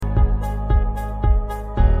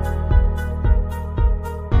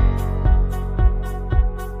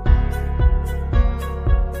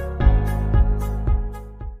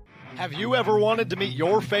you ever wanted to meet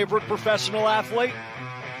your favorite professional athlete?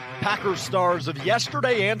 Packers stars of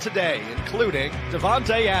yesterday and today, including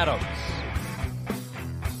Davante Adams,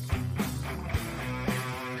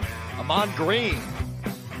 Ahman Green,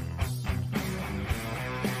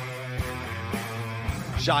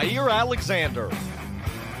 Jair Alexander,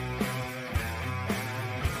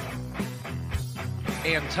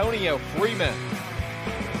 Antonio Freeman,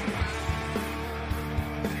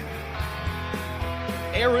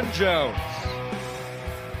 Aaron Jones,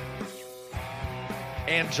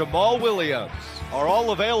 and Jamal Williams are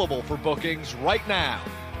all available for bookings right now.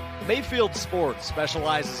 Mayfield Sports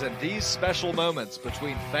specializes in these special moments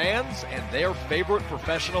between fans and their favorite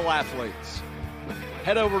professional athletes.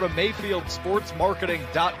 Head over to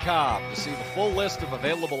MayfieldSportsMarketing.com to see the full list of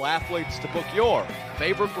available athletes to book your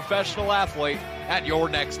favorite professional athlete at your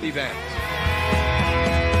next event.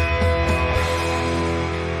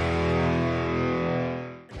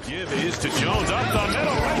 Give is to Jones up the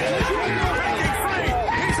middle. Breaking free.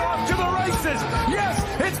 He's off to the races. Yes,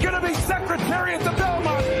 it's going to be Secretary at the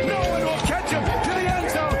Belmont. No one will catch him to the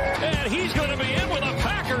end zone. And he's going to be in with a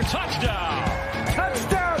Packer touchdown.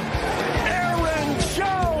 Touchdown. Aaron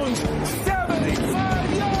Jones,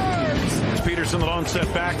 75 yards. Peterson, the lone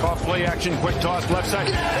set back, off play action, quick toss, left side.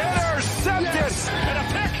 Intercepted. Yes. And a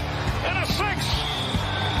pick and a six.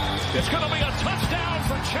 It's going to be a touchdown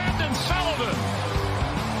for Chandon Sullivan.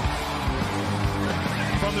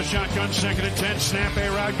 From the shotgun, 2nd and 10, snap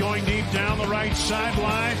A-Rod going deep down the right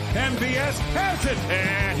sideline. MVS has it.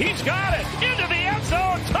 And he's got it. Into the end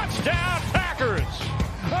zone. Touchdown, Packers.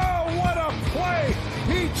 Oh, what a play.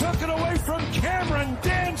 He took it away from Cameron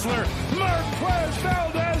Dantzler. Marquez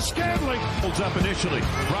Valdez-Scantling. Holds up initially.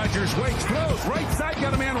 Rodgers waits, throws. Right side,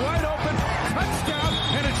 got a man wide open. Touchdown.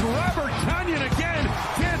 And it's Robert Tonyan again,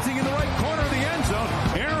 dancing in the right corner of the end zone.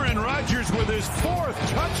 Aaron Rodgers with his 4th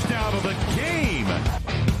touchdown of the game.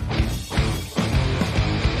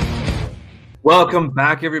 Welcome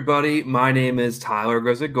back, everybody. My name is Tyler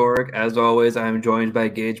Grozagoric. As always, I am joined by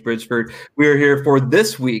Gage Bridgeford. We are here for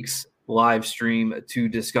this week's live stream to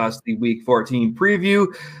discuss the Week 14 preview.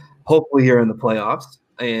 Hopefully, you're in the playoffs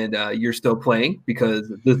and you're still playing,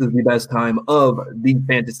 because this is the best time of the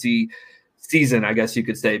fantasy season, I guess you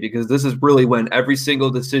could say, because this is really when every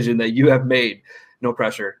single decision that you have made, no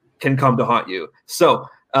pressure, can come to haunt you. So,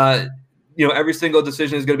 every single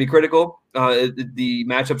decision is going to be critical. The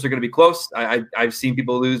matchups are going to be close. I've seen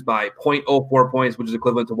people lose by 0.04 points, which is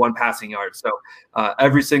equivalent to 1 passing yard. So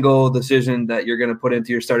every single decision that you're going to put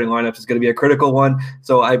into your starting lineups is going to be a critical one.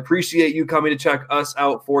 So I appreciate you coming to check us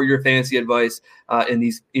out for your fantasy advice in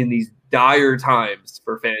these dire times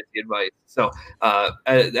for fantasy advice. So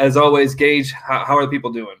as always, Gage, how are the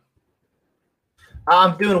people doing?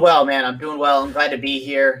 I'm doing well, man. I'm doing well. I'm glad to be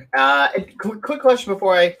here. Quick question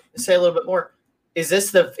before I say a little bit more: Is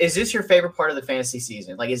this your favorite part of the fantasy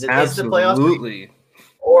season? Like, is the playoffs? Absolutely.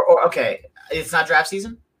 Or okay, it's not draft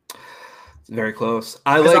season. It's very close.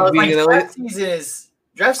 I like being in draft season.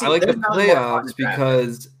 I like the playoffs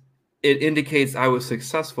because it indicates I was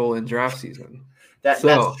successful in draft season. That's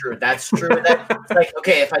true. That's true. It's like,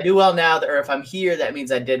 okay, if I do well now, or if I'm here, that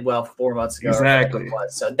means I did well 4 months ago. Exactly.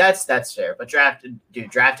 So that's fair. But drafting,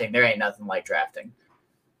 there ain't nothing like drafting.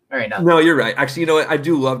 There ain't nothing. No, you're right. Actually, you know what? I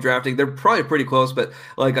do love drafting. They're probably pretty close, but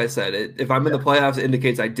like I said, if I'm in the playoffs, it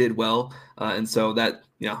indicates I did well, and so that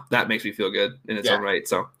makes me feel good in its own right.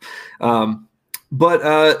 So, but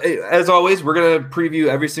as always, we're gonna preview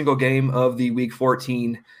every single game of the Week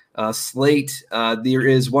 14 slate. There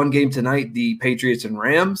is one game tonight, the Patriots and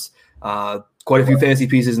Rams. Quite a few fantasy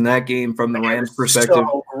pieces in that game from the Rams perspective.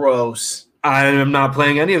 So gross. I am not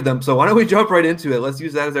playing any of them, so why don't we jump right into it? Let's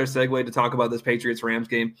use that as our segue to talk about this Patriots-Rams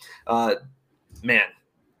game. Man,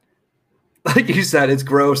 like you said, it's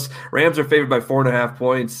gross. Rams are favored by 4.5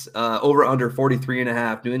 points, over under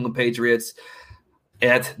 43.5. New England Patriots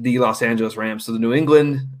at the Los Angeles Rams. So the New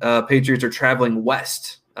England Patriots are traveling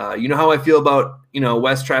west. You know how I feel about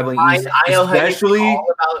West traveling east,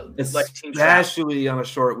 especially on a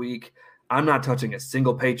short week. I'm not touching a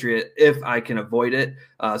single Patriot if I can avoid it.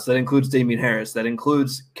 So that includes Damian Harris. That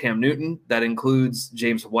includes Cam Newton. That includes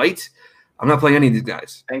James White. I'm not playing any of these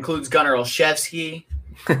guys. That includes Gunnar Olszewski.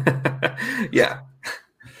 Yeah.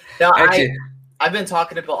 No, I've been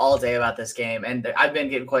talking to people all day about this game, and I've been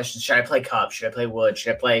getting questions.Uld I play Kupp? Should I play Wood?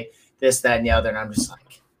 Should I play this, that, and the other? And I'm just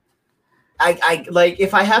like, I like,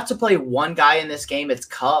 if I have to play one guy in this game, it's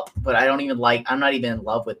Kupp, but I'm not even in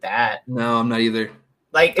love with that. No, I'm not either.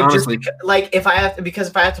 Like, if I have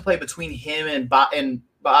to play between him and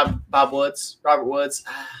Robert Woods,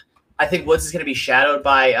 I think Woods is going to be shadowed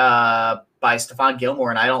by Stephon Gilmore,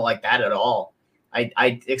 and I don't like that at all.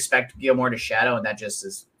 I expect Gilmore to shadow, and that just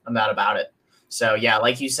is not about it. So, yeah,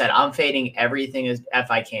 like you said, I'm fading everything as if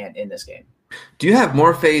I can in this game. Do you have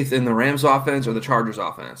more faith in the Rams offense or the Chargers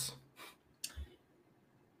offense?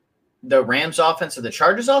 The Rams offense or the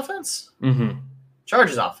Chargers offense? Mm-hmm.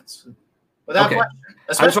 Chargers offense. Without question.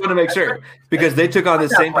 I just wanted to make sure because they took on the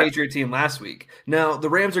same Patriot team last week. Now, the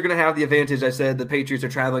Rams are going to have the advantage. I said the Patriots are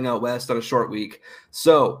traveling out west on a short week.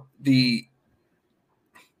 So,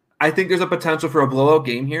 I think there's a potential for a blowout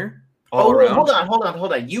game here all around.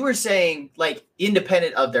 Hold on. You were saying, like,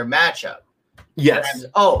 independent of their matchup. Yes.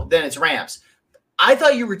 Then it's Rams. I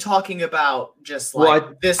thought you were talking about just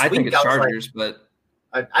like this week. I think it's Chargers, but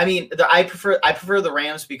I mean, I prefer the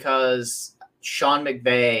Rams because Sean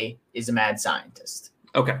McVay is a mad scientist.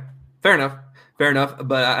 Okay, fair enough.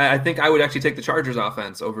 But I think I would actually take the Chargers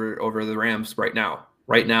offense over the Rams right now,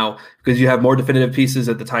 because you have more definitive pieces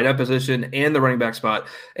at the tight end position and the running back spot.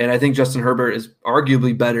 And I think Justin Herbert is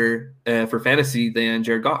arguably better for fantasy than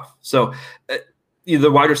Jared Goff. So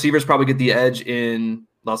the wide receivers probably get the edge in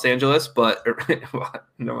Los Angeles, but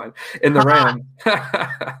no mind. In the Rams,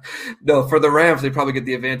 no, for the Rams, they probably get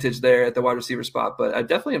the advantage there at the wide receiver spot. But I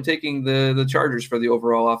definitely am taking the Chargers for the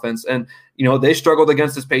overall offense. And, they struggled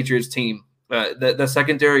against this Patriots team. The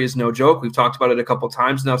secondary is no joke. We've talked about it a couple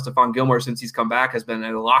times now. Stephon Gilmore, since he's come back, has been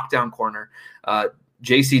at a lockdown corner.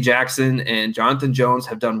 J.C. Jackson and Jonathan Jones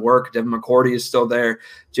have done work. Devin McCourty is still there.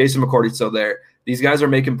 Jason McCourty is still there. These guys are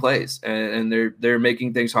making plays, and they're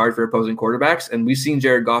making things hard for opposing quarterbacks. And we've seen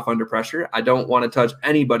Jared Goff under pressure. I don't want to touch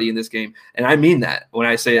anybody in this game, and I mean that when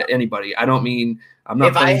I say anybody. I don't mean I'm not.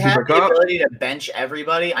 If I have the ability to bench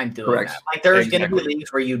everybody, I'm doing that. Like there's going to be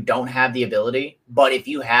leagues where you don't have the ability, but if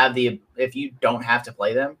you don't have to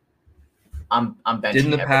play them, I'm benching. Didn't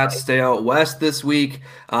the Pats stay out west this week?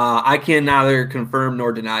 I can neither confirm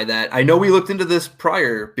nor deny that. I know we looked into this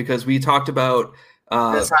prior because we talked about.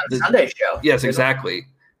 That's on the Sunday show. Yes, exactly.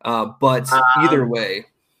 But either way,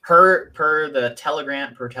 per the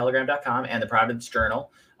Telegram.com and the Providence Journal,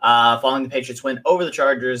 following the Patriots win over the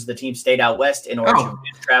Chargers, the team stayed out west in order to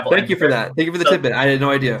travel. Thank you for that. Thank you for the tidbit. I had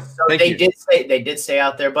no idea. So they did stay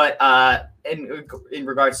out there, but in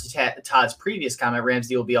regards to Todd's previous comment,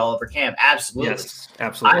 Ramsey will be all over Cam. Absolutely. Yes,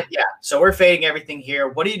 absolutely. So we're fading everything here.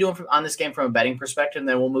 What are you doing on this game from a betting perspective? And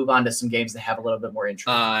then we'll move on to some games that have a little bit more interest.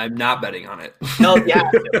 I'm not betting on it. No, you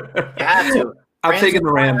have to. You have to. I'm taking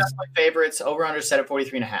the Rams. My favorites over under set at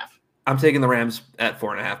 43.5. I'm taking the Rams at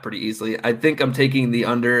 4.5 pretty easily. I think I'm taking the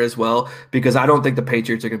under as well because I don't think the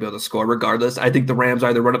Patriots are going to be able to score regardless. I think the Rams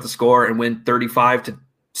either run up the score and win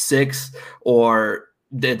 35-6 or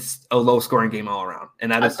it's a low-scoring game all around.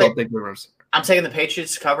 And I just don't think the Rams. I'm taking the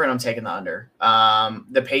Patriots to cover, and I'm taking the under.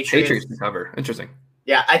 The Patriots to cover. Interesting.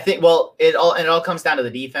 Yeah, I think. Well, it all comes down to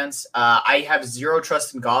the defense. I have zero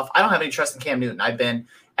trust in Goff. I don't have any trust in Cam Newton. I've been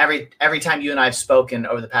every time you and I have spoken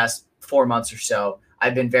over the past 4 months or so,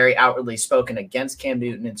 I've been very outwardly spoken against Cam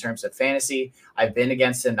Newton in terms of fantasy. I've been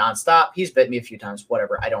against him nonstop. He's bit me a few times.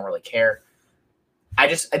 Whatever. I don't really care.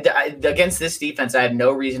 Against this defense, I have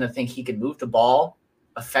no reason to think he can move the ball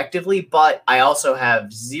effectively, but I also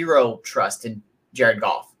have zero trust in Jared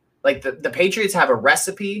Goff. Like the Patriots have a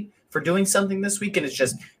recipe for doing something this week, and it's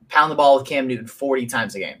just pound the ball with Cam Newton 40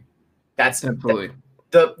 times a game. That's absolutely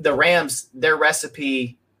the Rams, their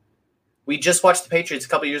recipe. We just watched the Patriots a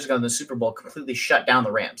couple years ago in the Super Bowl completely shut down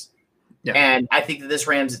the Rams. Yeah. And I think that this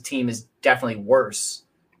Rams team is definitely worse.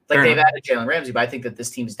 Like they've added Jalen Ramsey, but I think that this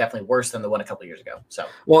team is definitely worse than the one a couple years ago. So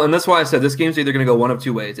and that's why I said this game's either going to go one of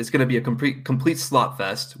two ways. It's going to be a complete slot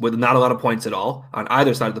fest with not a lot of points at all on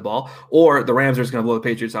either side of the ball, or the Rams are just going to blow the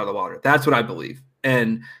Patriots out of the water. That's what I believe.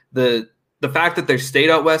 And the fact that they stayed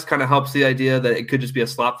out west kind of helps the idea that it could just be a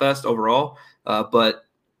slot fest overall. But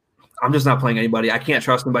I'm just not playing anybody. I can't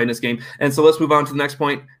trust anybody in this game. And so let's move on to the next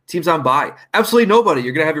point. Teams on bye. Absolutely nobody.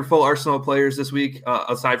 You're going to have your full arsenal of players this week,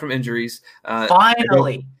 aside from injuries.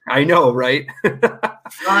 Finally. I know, right?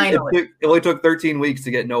 Finally. It only took 13 weeks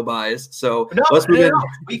to get no buys. So let's move in.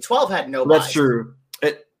 Week 12 had no buys. That's true.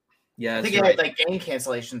 I think it had like game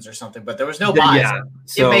cancellations or something, but there was no buys. Yeah,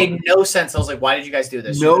 so it made no sense. I was like, why did you guys do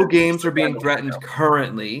this? No games are being threatened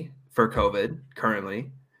currently for COVID.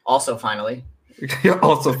 Also, finally.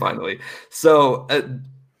 So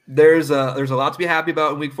there's a lot to be happy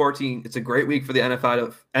about in Week 14. It's a great week for the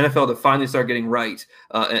NFL to finally start getting right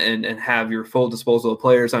and have your full disposal of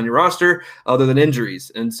players on your roster other than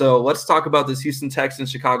injuries. And so let's talk about this Houston Texans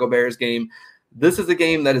Chicago Bears game. This is a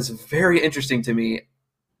game that is very interesting to me.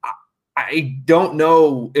 I don't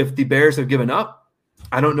know if the Bears have given up.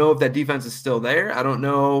 I don't know if that defense is still there. I don't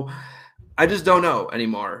know. I just don't know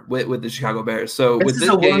anymore with the Chicago Bears. So this is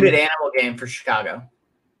a wounded animal game for Chicago.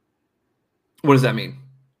 What does that mean?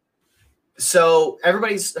 So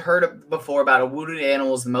everybody's heard before about a wounded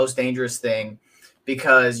animal is the most dangerous thing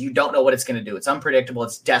because you don't know what it's going to do. It's unpredictable.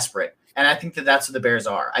 It's desperate. And I think that that's what the Bears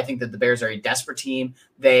are. I think that the Bears are a desperate team.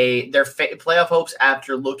 Their playoff hopes,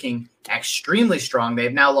 after looking extremely strong,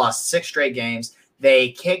 they've now lost 6 straight games.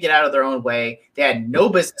 They can't get out of their own way. They had no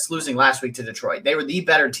business losing last week to Detroit. They were the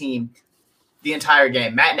better team the entire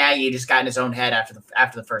game. Matt Nagy just got in his own head after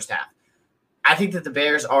the first half. I think that the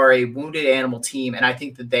Bears are a wounded animal team, and I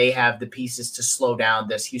think that they have the pieces to slow down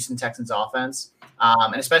this Houston Texans offense.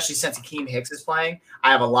 And especially since Akeem Hicks is playing,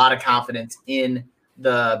 I have a lot of confidence in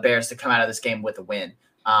the Bears to come out of this game with a win.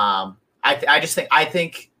 I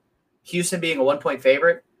think Houston being a 1-point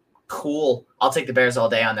favorite, cool. I'll take the Bears all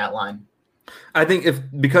day on that line. I think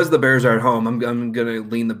because the Bears are at home, I'm going to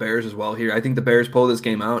lean the Bears as well here. I think the Bears pull this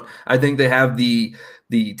game out. I think they have the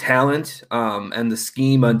talent and the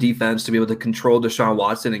scheme on defense to be able to control Deshaun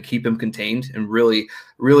Watson and keep him contained and really,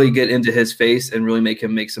 really get into his face and really make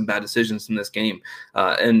him make some bad decisions in this game.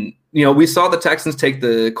 And we saw the Texans take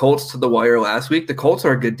the Colts to the wire last week. The Colts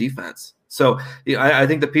are a good defense. So I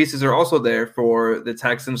think the pieces are also there for the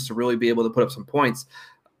Texans to really be able to put up some points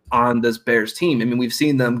on this Bears team. I mean, we've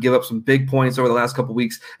seen them give up some big points over the last couple of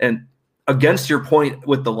weeks. And against your point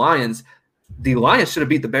with the Lions should have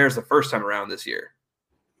beat the Bears the first time around this year.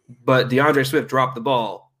 But DeAndre Swift dropped the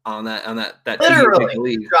ball on that literally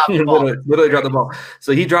literally dropped the ball.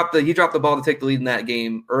 So he dropped the ball to take the lead in that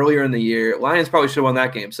game earlier in the year. Lions probably should have won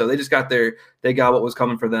that game. So they just got what was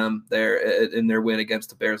coming for them there in their win against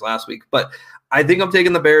the Bears last week. But I think I'm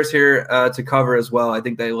taking the Bears here to cover as well. I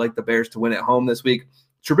think they like the Bears to win at home this week.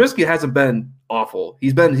 Trubisky hasn't been awful.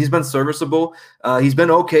 He's been serviceable. He's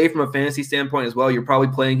been okay from a fantasy standpoint as well. You're probably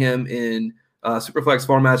playing him in Superflex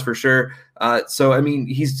formats for sure. So, I mean,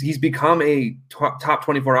 he's become a top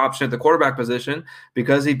 24 option at the quarterback position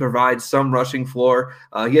because he provides some rushing floor.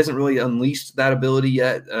 He hasn't really unleashed that ability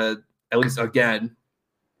yet, at least again.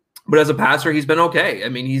 But as a passer, he's been okay. I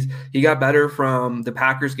mean, he got better from the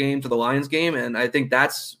Packers game to the Lions game, and I think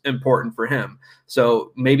that's important for him.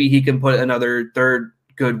 So maybe he can put another third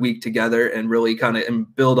good week together and really kind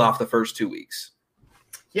of build off the first 2 weeks.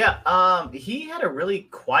 Yeah, he had a really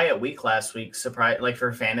quiet week last week,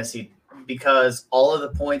 for fantasy, because all of the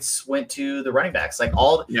points went to the running backs. They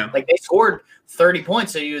scored 30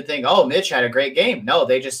 points, so you would think, oh, Mitch had a great game. No,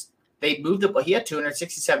 they moved the. He had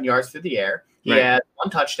 267 yards through the air. He had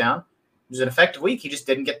 1 touchdown. It was an effective week. He just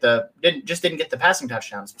didn't get the passing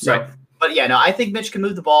touchdowns. So, right. But yeah, no, I think Mitch can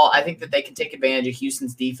move the ball. I think that they can take advantage of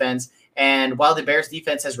Houston's defense. And while the Bears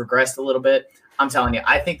defense has regressed a little bit, I'm telling you,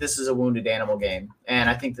 I think this is a wounded animal game, and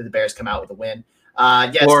I think that the Bears come out with a win.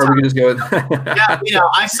 Yes, or we can just go with yeah,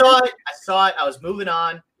 I saw it. I was moving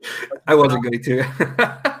on. I wasn't going to.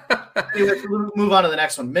 Anyway, we'll move on to the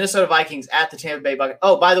next one. Minnesota Vikings at the Tampa Bay Buccaneers.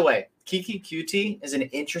 Oh, by the way, Keke Coutee is an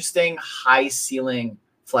interesting high ceiling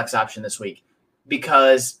flex option this week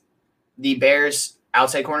because the Bears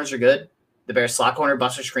outside corners are good. The Bears slot corner,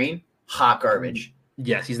 Buster Screen, hot garbage.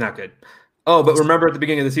 Yes, he's not good. Oh, but remember at the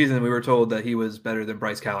beginning of the season, we were told that he was better than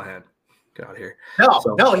Bryce Callahan. Get out of here.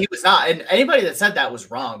 No, he was not. And anybody that said that was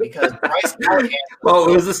wrong because Bryce Callahan. Well,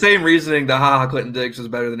 it was the same reasoning that Clinton Diggs was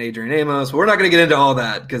better than Adrian Amos. We're not going to get into all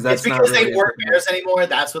that because that's because not really they weren't Bears anymore.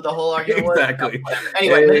 That's what the whole argument was. Exactly. No,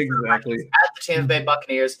 anyway, exactly. At the Tampa Bay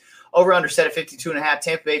Buccaneers, over under set at 52.5.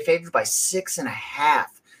 Tampa Bay favored by 6.5.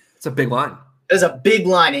 It's a big line. It's a big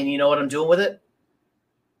line, and you know what I'm doing with it?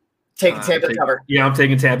 Taking Tampa to cover. Yeah, I'm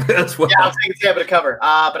taking Tampa as well. Yeah, I'm taking Tampa to cover.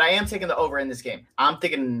 But I am taking the over in this game. I'm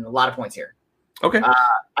thinking a lot of points here. Okay.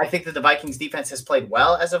 I think that the Vikings defense has played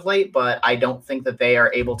well as of late, but I don't think that they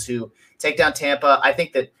are able to take down Tampa. I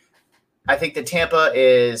think that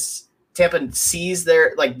Tampa sees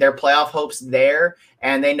their playoff hopes there,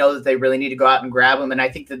 and they know that they really need to go out and grab them. And I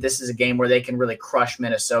think that this is a game where they can really crush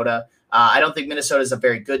Minnesota. I don't think Minnesota is a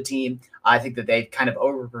very good team. I think that they've kind of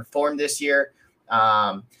overperformed this year.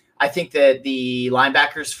 I think that the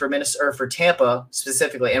linebackers for Tampa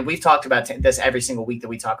specifically, and we've talked about this every single week that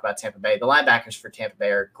we talk about Tampa Bay, the linebackers for Tampa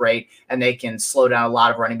Bay are great, and they can slow down a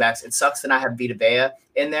lot of running backs. It sucks to not have Vita Vea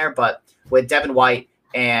in there, but with Devin White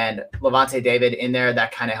and Levante David in there,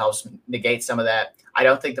 that kind of helps negate some of that. I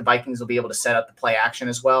don't think the Vikings will be able to set up the play action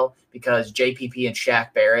as well because JPP and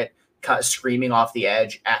Shaq Barrett screaming off the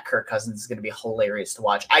edge at Kirk Cousins is going to be hilarious to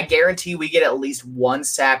watch. I guarantee we get at least 1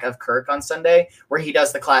 sack of Kirk on Sunday where he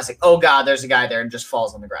does the classic, oh, God, there's a guy there and just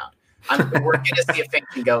falls on the ground. We're going to see a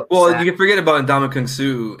fainting goat. Well, sack. You can forget about Ndamukong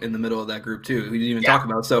Suh in the middle of that group, too, who we didn't even talk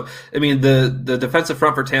about. So, I mean, the defensive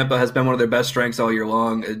front for Tampa has been one of their best strengths all year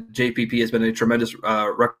long. JPP has been a tremendous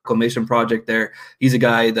reclamation project there. He's a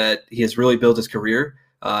guy that he has really built his career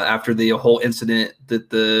after the whole incident,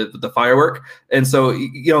 the firework. And so,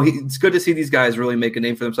 it's good to see these guys really make a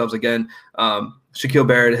name for themselves again. Shaquille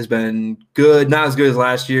Barrett has been good, not as good as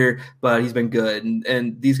last year, but he's been good.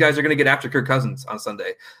 And these guys are going to get after Kirk Cousins on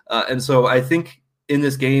Sunday. And so I think in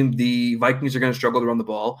this game, the Vikings are going to struggle to run the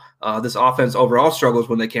ball. This offense overall struggles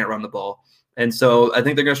when they can't run the ball. And so I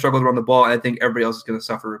think they're going to struggle to run the ball, and I think everybody else is going to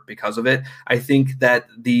suffer because of it. I think that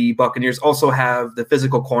the Buccaneers also have the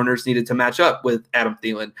physical corners needed to match up with Adam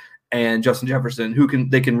Thielen and Justin Jefferson,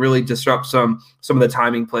 they can really disrupt some of the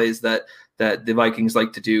timing plays that the Vikings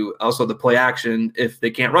like to do. Also, the play action if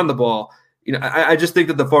they can't run the ball. I just think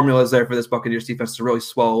that the formula is there for this Buccaneers defense to really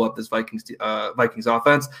swallow up this Vikings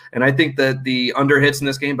offense. And I think that the under hits in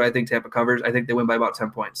this game, but I think Tampa covers. I think they win by about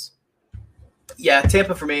 10 points. Yeah,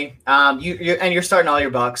 Tampa for me. You're starting all your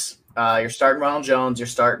Bucks. You're starting Ronald Jones. You're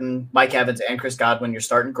starting Mike Evans and Chris Godwin. You're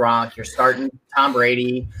starting Gronk. You're starting Tom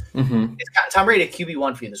Brady. Mm-hmm. It's got Tom Brady at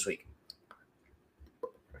QB1 for you this week.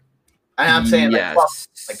 And I'm saying yes.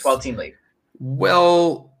 12 team league.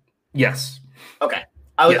 Well, yes. Okay.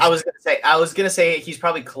 I was gonna say he's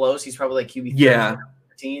probably close. He's probably like QB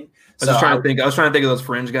 13. I was trying to think of those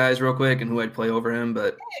fringe guys real quick and who I'd play over him,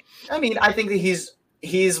 but I mean, I think that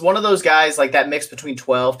he's one of those guys like that mix between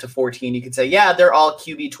 12 to 14. You could say, yeah, they're all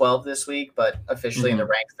QB 12 this week, but officially in the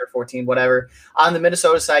ranks they're 14, whatever. On the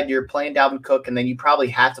Minnesota side, you're playing Dalvin Cook, and then you probably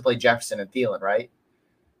have to play Jefferson and Thielen, right?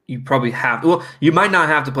 You probably have. Well, you might not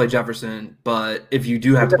have to play Jefferson, but if you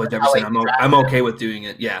do have to play Jefferson, I'm okay with doing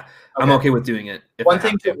it. Yeah, okay. I'm okay with doing it. One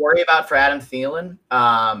thing to worry about for Adam Thielen,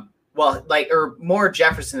 or more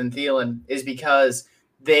Jefferson than Thielen, is because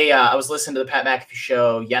I was listening to the Pat McAfee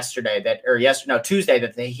show Tuesday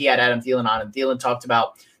that he had Adam Thielen on, and Thielen talked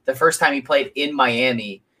about the first time he played in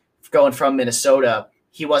Miami, going from Minnesota,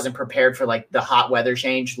 he wasn't prepared for like the hot weather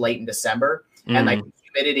change late in December, and like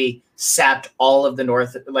humidity sapped all of the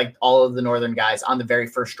northern guys on the very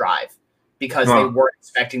first drive because they weren't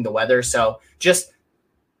expecting the weather. So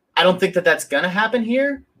I don't think that that's going to happen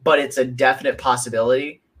here, but it's a definite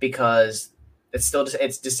possibility because it's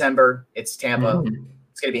December, it's Tampa.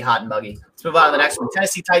 It's going to be hot and muggy. Let's move on to the next one.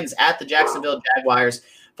 Tennessee Titans at the Jacksonville Jaguars.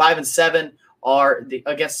 5-7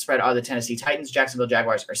 against the spread are the Tennessee Titans. Jacksonville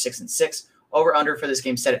Jaguars are 6-6. Over under for this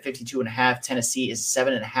game set at 52.5. Tennessee is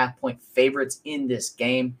 7.5 point favorites in this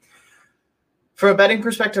game. From a betting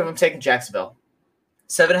perspective, I'm taking Jacksonville.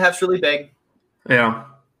 7.5 is really big. Yeah.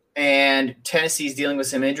 And Tennessee's dealing with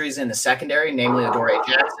some injuries in the secondary, namely Adoree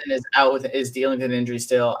Jackson is dealing with an injury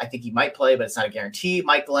still. I think he might play, but it's not a guarantee.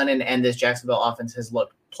 Mike Glennon and this Jacksonville offense has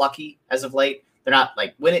looked plucky as of late. They're not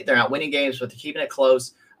winning games, but they're keeping it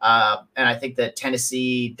close. And I think that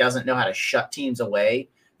Tennessee doesn't know how to shut teams away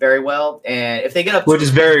very well. And if they get up, which is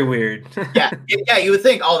very weird. yeah, you would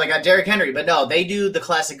think, they got Derrick Henry, but no, they do the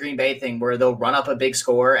classic Green Bay thing where they'll run up a big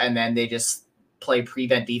score and then they just play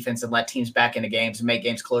prevent defense and let teams back into games and make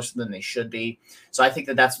games closer than they should be. So I think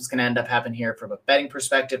that that's what's going to end up happening here from a betting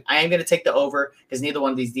perspective. I am going to take the over because neither one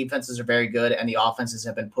of these defenses are very good and the offenses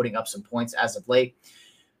have been putting up some points as of late.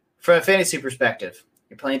 From a fantasy perspective,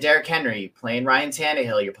 you're playing Derrick Henry, you're playing Ryan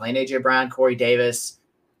Tannehill, you're playing A.J. Brown, Corey Davis,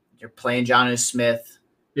 you're playing Jonnu Smith.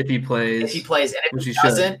 If he plays. And if he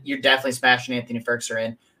doesn't, you're definitely smashing Anthony Ferguson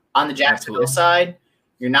in. On the Jacksonville side,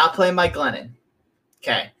 you're not playing Mike Glennon.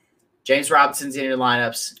 Okay. James Robinson's in your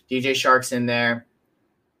lineups. DJ Shark's in there.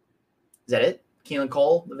 Is that it? Keelan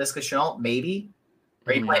Cole, Laviska Shenault, maybe?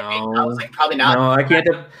 Are you playing? I was like, probably not. No, I can't.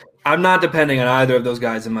 I'm not depending on either of those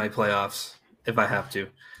guys in my playoffs if I have to.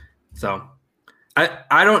 So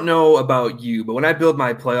I don't know about you, but when I build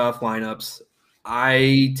my playoff lineups,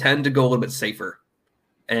 I tend to go a little bit safer.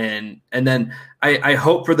 And then I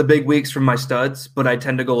hope for the big weeks from my studs, but I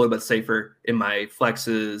tend to go a little bit safer in my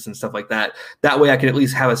flexes and stuff like that. That way I can at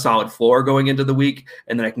least have a solid floor going into the week,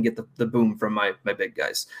 and then I can get the boom from my big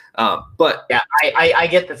guys. But yeah, I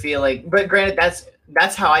get the feeling. But granted,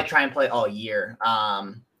 that's how I try and play all year.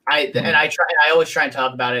 I always try and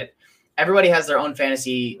talk about it. Everybody has their own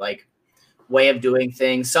fantasy way of doing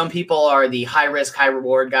things. Some people are the high risk, high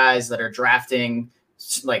reward guys that are drafting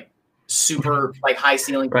super high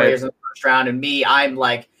ceiling players in the first round, and me, I'm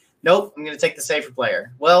like, nope, I'm going to take the safer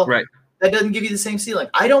player. Well, that doesn't give you the same ceiling.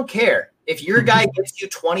 I don't care if your guy gives you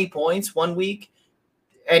 20 points one week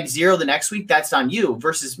and 0 the next week. That's on you.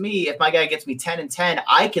 Versus me, if my guy gets me 10 and 10,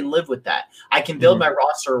 I can live with that. I can build my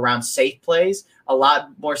roster around safe plays a lot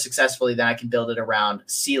more successfully than I can build it around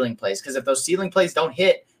ceiling plays. Because if those ceiling plays don't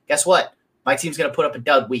hit, guess what? My team's going to put up a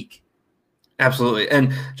dud week. Absolutely.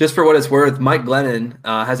 And just for what it's worth, Mike Glennon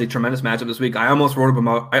has a tremendous matchup this week. I almost wrote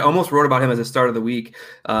about him as a start of the week.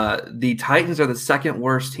 The Titans are the second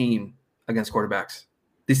worst team against quarterbacks.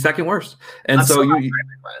 The second worst. And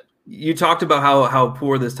you talked about how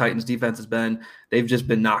poor this Titans defense has been. They've just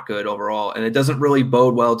been not good overall, and it doesn't really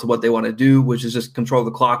bode well to what they want to do, which is just control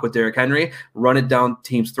the clock with Derrick Henry, run it down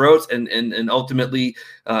teams' throats, and ultimately,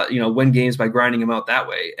 win games by grinding them out that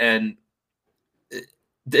way. And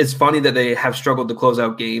it's funny that they have struggled to close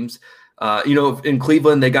out games. In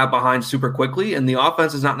Cleveland, they got behind super quickly, and the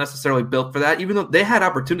offense is not necessarily built for that, even though they had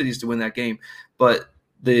opportunities to win that game. But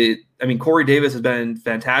Corey Davis has been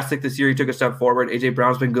fantastic this year. He took a step forward. A.J.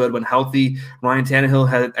 Brown's been good when healthy. Ryan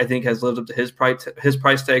Tannehill has lived up to his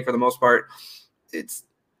price tag for the most part.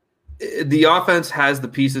 The offense has the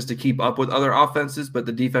pieces to keep up with other offenses, but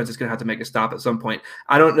the defense is going to have to make a stop at some point.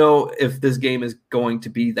 I don't know if this game is going to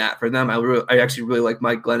be that for them. I actually really like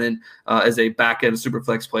Mike Glennon as a back-end super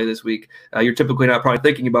flex play this week. You're typically not probably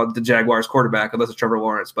thinking about the Jaguars quarterback unless it's Trevor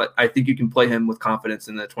Lawrence, but I think you can play him with confidence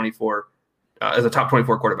in the 24 as a top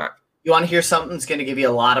 24 quarterback. You want to hear something that's going to give you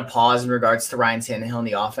a lot of pause in regards to Ryan Tannehill in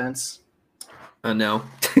the offense? No.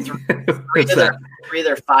 three of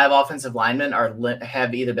their 5 offensive linemen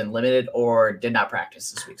have either been limited or did not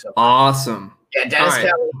practice this week. So awesome. Yeah, Dennis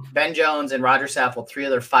Kelly, Ben Jones, and Roger Saffold, 3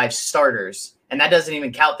 of their 5 starters. And that doesn't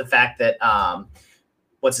even count the fact that,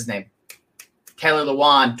 what's his name? Taylor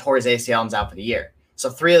Lewan tore his ACL and is out for the year. So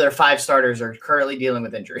 3 of their 5 starters are currently dealing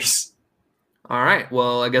with injuries. All right.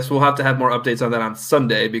 Well, I guess we'll have to have more updates on that on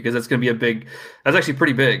Sunday because that's going to be that's actually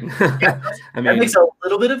pretty big. Yeah, that makes a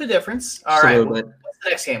little bit of a difference. All right. What's the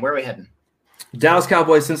next game? Where are we heading? Dallas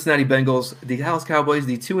Cowboys, Cincinnati Bengals. The Dallas Cowboys,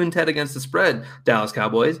 the 2-10 against the spread. Dallas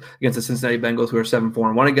Cowboys against the Cincinnati Bengals, who are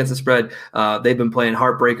 7-4-1 against the spread. They've been playing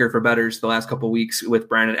heartbreaker for bettors the last couple of weeks with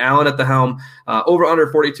Brandon Allen at the helm. Over under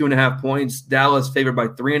 42.5 points. Dallas favored by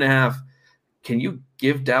 3.5. Can you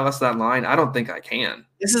give Dallas that line? I don't think I can.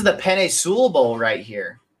 This is the Penei Sewell Bowl right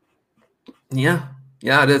here. Yeah,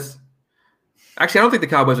 it is. Actually, I don't think the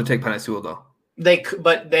Cowboys would take Penei Sewell though.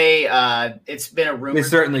 It's been a rumor. They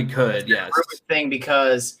certainly could, yes. Thing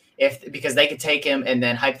because they could take him and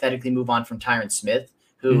then hypothetically move on from Tyron Smith,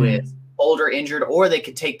 who is older, injured, or they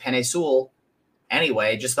could take Penei Sewell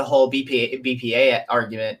anyway. Just the whole BPA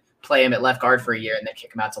argument, play him at left guard for a year and then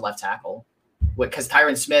kick him out to left tackle. Because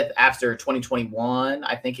Tyron Smith, after 2021,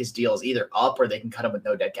 I think his deal is either up or they can cut him with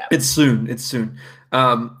no dead cap. It's soon.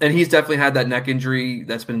 And he's definitely had that neck injury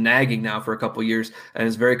that's been nagging now for a couple of years, and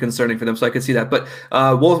it's very concerning for them. So I could see that. But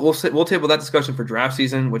we'll table that discussion for draft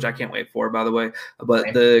season, which I can't wait for, by the way.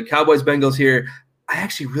 But the Cowboys Bengals here, I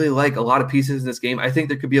actually really like a lot of pieces in this game. I think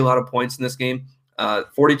there could be a lot of points in this game.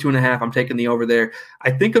 42.5. I'm taking the over there.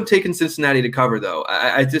 I think I'm taking Cincinnati to cover though.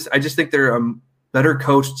 I just think they're a better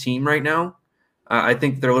coached team right now. I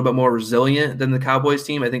think they're a little bit more resilient than the Cowboys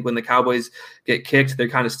team. I think when the Cowboys get kicked, they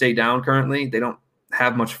kind of stay down currently. They don't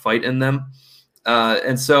have much fight in them.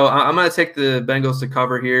 And so I'm going to take the Bengals to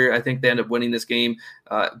cover here. I think they end up winning this game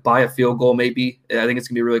by a field goal maybe. I think it's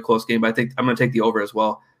going to be a really close game, but I think I'm going to take the over as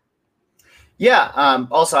well. Yeah.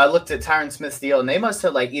 Also, I looked at Tyron Smith's deal, and they must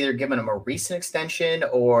have either given him a recent extension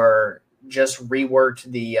or just reworked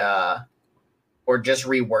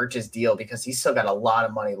his deal because he's still got a lot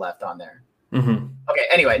of money left on there. Mm-hmm. Okay,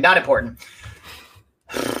 anyway, not important.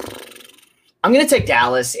 I'm going to take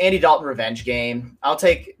Dallas. Andy Dalton revenge game. I'll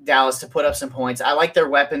take Dallas to put up some points. I like their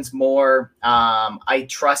weapons more. I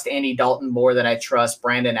trust Andy Dalton more than I trust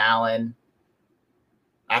Brandon Allen.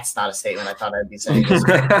 That's not a statement I thought I'd be saying.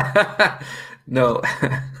 No.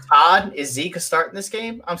 Todd, is Zeke starting this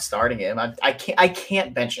game? I'm starting him. I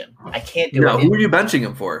can't bench him. I can't do it. Who are you benching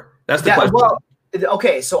him for? That's the question. Well,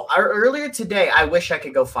 okay, so earlier today, I wish I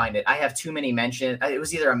could go find it. I have too many mentions. It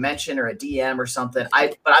was either a mention or a DM or something.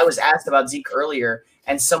 But I was asked about Zeke earlier,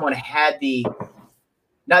 and someone had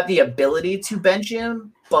not the ability to bench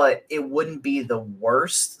him, but it wouldn't be the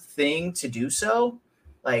worst thing to do so.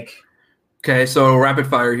 Okay, so rapid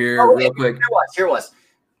fire here, real quick. Here was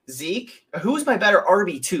Zeke. Who's my better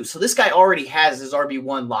RB2? So this guy already has his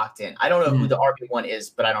RB1 locked in. I don't know who the RB1 is,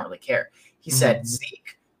 but I don't really care. He said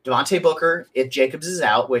Zeke, Devontae Booker, if Jacobs is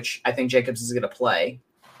out, which I think Jacobs is going to play.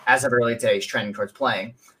 As of early today, he's trending towards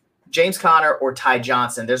playing. James Conner or Ty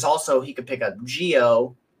Johnson. There's also, he could pick up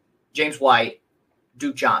Gio, James White,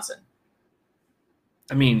 Duke Johnson.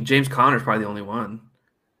 I mean, James Conner's probably the only one.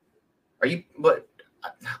 But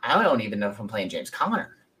I don't even know if I'm playing James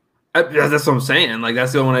Conner. That's what I'm saying.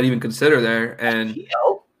 That's the only one I'd even consider there. And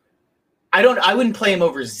Gio? I wouldn't play him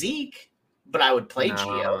over Zeke. But I would play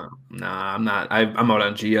Gio. Nah, I'm not. I'm out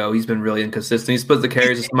on Gio. He's been really inconsistent. He splits the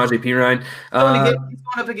carries to Samaje Perine. He's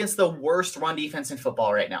going up against the worst run defense in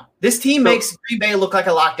football right now. This team makes Green Bay look like a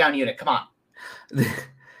lockdown unit. Come on.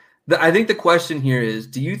 I think the question here is,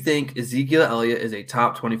 do you think Ezekiel Elliott is a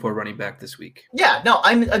top 24 running back this week? Yeah, no,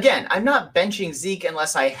 I'm not benching Zeke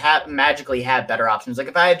unless I magically have better options. Like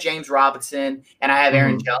if I have James Robinson and I have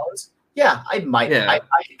Aaron Jones, yeah, I might. Yeah. I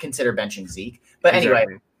could consider benching Zeke. But anyway,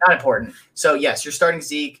 not important. So yes, you're starting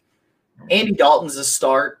Zeke. Andy Dalton's a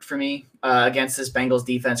start for me against this Bengals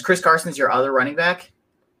defense. Chris Carson's your other running back.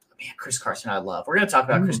 Man, Chris Carson, I love. We're going to talk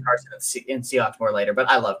about Chris Carson in Seahawks more later, but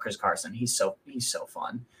I love Chris Carson. He's so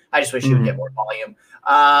fun. I just wish he would get more volume.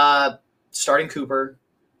 Starting Cooper,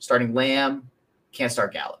 starting Lamb, can't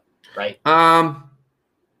start Gallup, right? I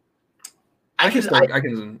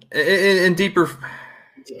can in deeper.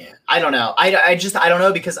 Yeah, I don't know. I don't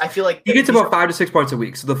know because I feel like he gets about 5 to 6 points a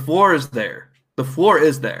week, so the floor is there.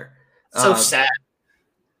 So sad.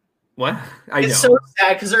 What? It's so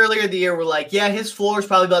sad because earlier in the year we're like, yeah, his floor is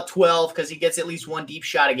probably about 12 because he gets at least one deep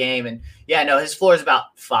shot a game, and yeah, no, his floor is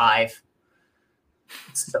about 5.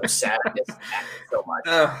 It's so sad. I miss that so much.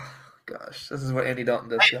 Oh gosh, this is what Andy Dalton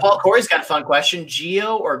does. Hey, Paul Corey's got a fun question: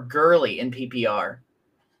 Gio or Gurley in PPR?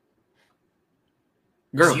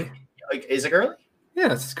 Gurley. Is it Gurley?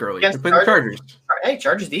 Yeah, it's Gurley. They're playing the Chargers. Hey,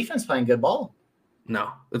 Chargers defense playing good ball.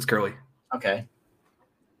 No, it's Gurley. Okay,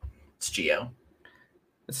 it's Gio.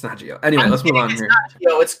 It's not Gio. Anyway, let's move on here.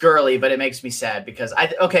 It's Gurley, but it makes me sad because I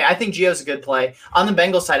think Gio's a good play. On the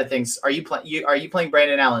Bengals side of things, are you playing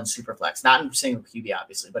Brandon Allen Superflex? Not in single QB,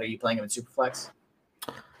 obviously, but are you playing him in Superflex?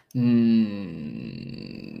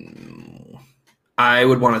 I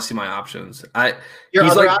would want to see my options.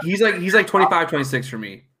 He's like 25, 26 for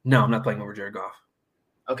me. No, I'm not playing over Jared Goff.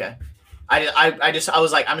 Okay. I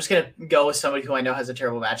was like, I'm just gonna go with somebody who I know has a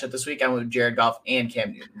terrible matchup this week. I went with Jared Goff and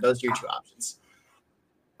Cam Newton. Those are your two options.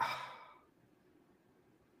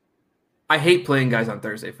 I hate playing guys on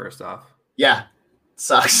Thursday, first off. Yeah.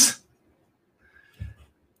 Sucks.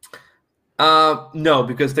 No,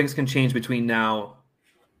 because things can change between now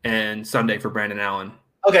and Sunday for Brandon Allen.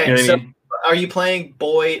 Okay, you know so I mean? Are you playing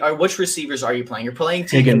Boyd? Or which receivers are you playing? You're playing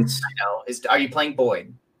Higgins. I know. Are you playing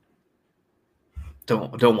Boyd?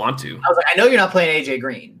 Don't want to. I was like, I know you're not playing AJ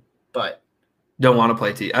Green, but don't want to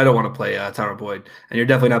play I don't want to play Tyler Boyd, and you're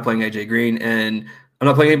definitely not playing AJ Green, and I'm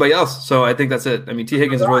not playing anybody else. So I think that's it. I mean, T.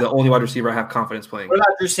 Higgins is really the only wide receiver I have confidence playing. What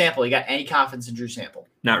about Drew Sample? You got any confidence in Drew Sample?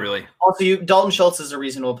 Not really. Also, Dalton Schultz is a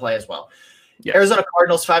reasonable play as well. Yes. Arizona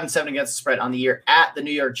Cardinals 5-7 against the spread on the year at the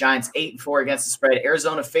New York Giants 8-4 against the spread.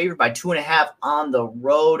 Arizona favored by 2.5 on the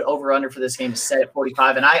road. Over under for this game is set at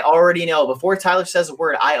 45. And I already know before Tyler says a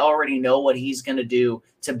word, I already know what he's going to do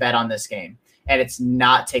to bet on this game, and it's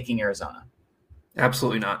not taking Arizona.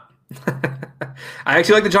 Absolutely not. I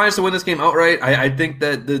actually like the Giants to win this game outright. I think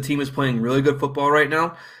that the team is playing really good football right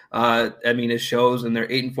now. I mean, it shows, and they're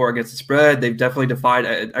 8-4 against the spread. They've definitely defied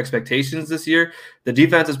expectations this year. The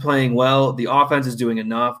defense is playing well. The offense is doing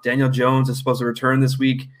enough. Daniel Jones is supposed to return this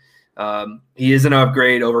week. He is an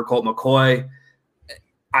upgrade over Colt McCoy.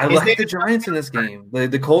 I like the Giants in this game.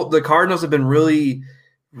 The Cardinals have been really,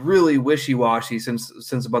 really wishy-washy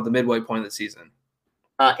since about the midway point of the season.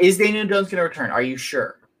 Is Daniel Jones going to return? Are you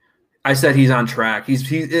sure? I said he's on track.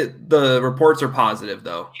 The reports are positive,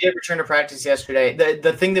 though. He did return to practice yesterday.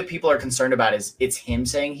 The thing that people are concerned about is it's him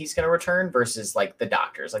saying he's going to return versus like the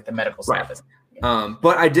doctors, like the medical staff. Right.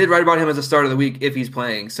 But I did write about him as a start of the week if he's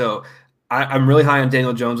playing. So I'm really high on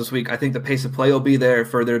Daniel Jones this week. I think the pace of play will be there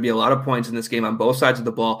for there to be a lot of points in this game on both sides of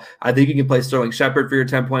the ball. I think you can play Sterling Shepard for your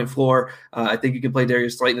 10-point floor. I think you can play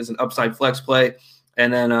Darius Slayton as an upside flex play.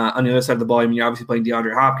 And then on the other side of the ball, I mean, you're obviously playing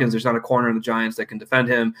DeAndre Hopkins. There's not a corner in the Giants that can defend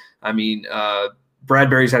him. I mean,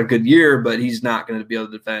 Bradbury's had a good year, but he's not going to be able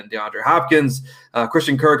to defend DeAndre Hopkins.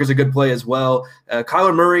 Christian Kirk is a good play as well.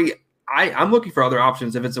 Kyler Murray, I'm looking for other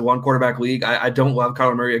options if it's a one-quarterback league. I don't love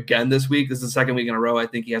Kyler Murray again this week. This is the second week in a row. I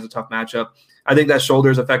think he has a tough matchup. I think that shoulder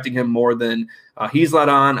is affecting him more than he's let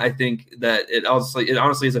on. I think that it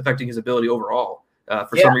honestly is affecting his ability overall.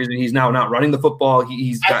 For some reason, he's now not running the football.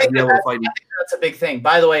 He's got to be able to fight. That's a big thing.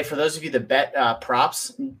 By the way, for those of you that bet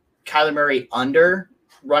props, Kyler Murray under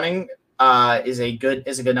running is a good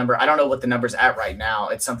number. I don't know what the number's at right now.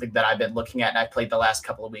 It's something that I've been looking at, and I've played the last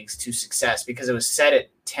couple of weeks to success because it was set at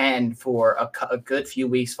 10 for a good few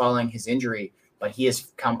weeks following his injury. But he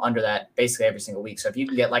has come under that basically every single week. So if you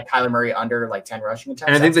can get like Kyler Murray under like 10 rushing attempts,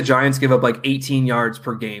 and I think the Giants give up like 18 yards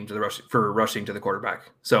per game to rushing to the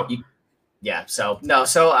quarterback. So. Yeah, so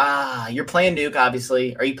you're playing Nuke,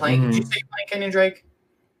 obviously. Are you playing? Did you say you're playing Kenyon Drake?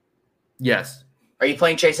 Yes. Are you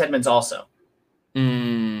playing Chase Edmonds also?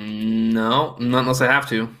 No, not unless I have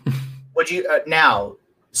to. Would you now?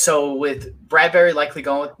 So with Bradbury likely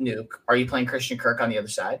going with Nuke, are you playing Christian Kirk on the other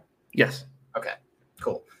side? Yes. Okay,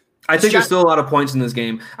 cool. I think there's still a lot of points in this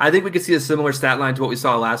game. I think we could see a similar stat line to what we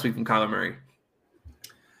saw last week from Kyler Murray.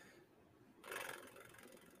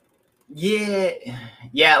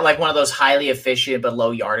 Yeah, like one of those highly efficient but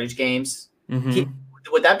low yardage games. Mm-hmm.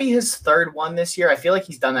 Would that be his third one this year? I feel like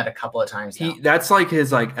he's done that a couple of times now. That's like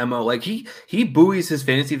his MO. Like he buoys his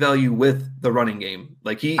fantasy value with the running game.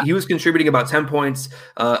 Like he was contributing about 10 points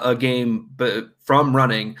a game from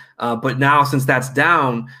running. But now since that's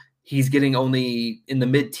down, he's getting only in the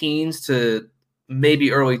mid-teens to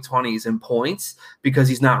maybe early 20s in points because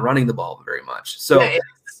he's not running the ball very much. So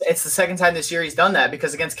it's the second time this year he's done that,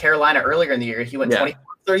 because against Carolina earlier in the year, he went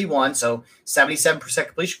 24-31, so 77%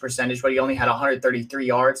 completion percentage, but he only had 133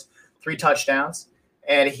 yards, 3 touchdowns,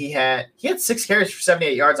 and he had 6 carries for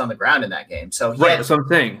 78 yards on the ground in that game. So that's what I'm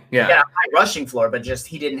saying. Yeah. He had a high rushing floor, but just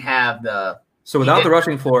he didn't have the – So without the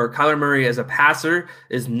rushing floor, Kyler Murray as a passer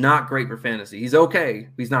is not great for fantasy. He's okay.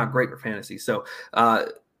 He's not great for fantasy. So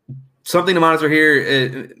something to monitor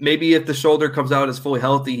here. Maybe if the shoulder comes out as fully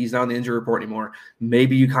healthy, he's not on the injury report anymore.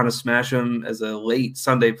 Maybe you kind of smash him as a late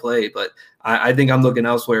Sunday play. But I think I'm looking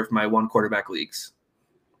elsewhere for my 1 quarterback leagues.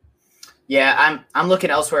 Yeah, I'm looking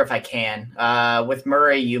elsewhere if I can. With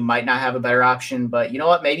Murray, you might not have a better option, but you know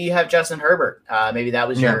what? Maybe you have Justin Herbert. Maybe that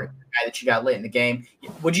was your guy that you got late in the game.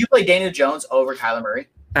 Would you play Daniel Jones over Kyler Murray?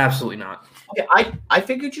 Absolutely not. Okay, I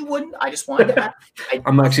figured you wouldn't. I just wanted to ask.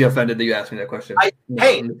 I'm actually offended that you asked me that question.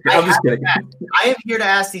 I'm just kidding. I am here to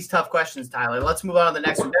ask these tough questions, Tyler. Let's move on to the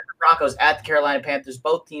next one. Denver Broncos at the Carolina Panthers.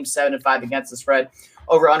 Both teams 7-5 against the spread.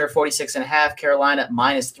 Over under 46.5. Carolina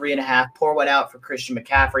 -3.5. Pour one out for Christian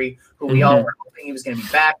McCaffrey, who we all were hoping he was going to be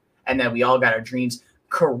back, and then we all got our dreams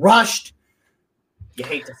crushed. You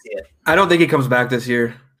hate to see it. I don't think he comes back this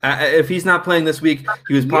year. If he's not playing this week,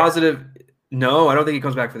 he was positive. No, I don't think he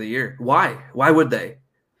comes back for the year. Why? Why would they?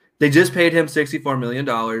 They just paid him $64 million.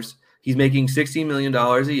 He's making $16 million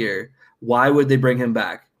a year. Why would they bring him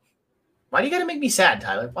back? Why do you got to make me sad,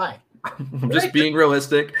 Tyler? Why? I'm just being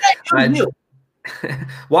realistic.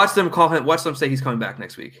 Watch them say he's coming back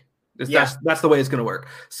next week. That's the way it's going to work.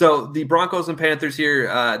 So the Broncos and Panthers here.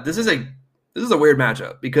 This is a weird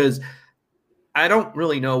matchup because I don't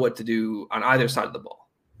really know what to do on either side of the ball.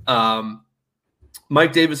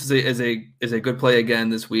 Mike Davis is a good play again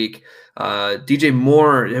this week. DJ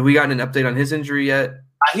Moore, have we gotten an update on his injury yet?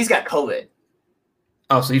 He's got COVID.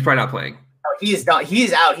 Oh, so he's probably not playing. No, he is not.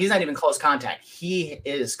 He's out. He's not even close contact. He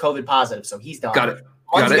is COVID positive, so he's done. Got it.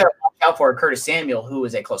 Once you got to watch out for Curtis Samuel, who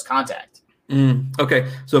is a close contact.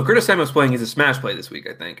 Okay, so if Curtis Samuel's playing, he's a smash play this week,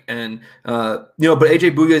 I think. And but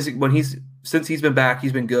AJ Bouye, since he's been back,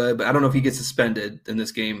 he's been good. But I don't know if he gets suspended in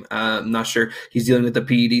this game. I'm not sure. He's dealing with the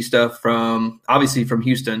PED stuff from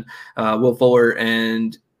Houston, Will Fuller,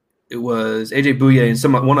 and it was AJ Bouye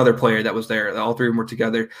and one other player that was there. All three of them were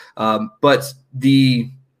together. But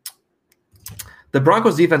the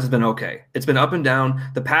Broncos defense has been okay. It's been up and down.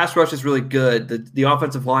 The pass rush is really good. The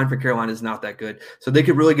offensive line for Carolina is not that good. So they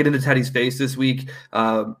could really get into Teddy's face this week.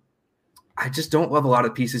 I just don't love a lot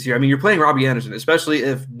of pieces here. I mean, you're playing Robbie Anderson, especially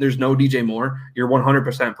if there's no DJ Moore. You're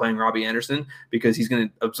 100% playing Robbie Anderson because he's going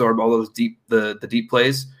to absorb all those deep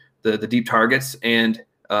plays, the deep targets. And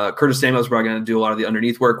Curtis Samuel's probably going to do a lot of the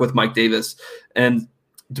underneath work with Mike Davis. And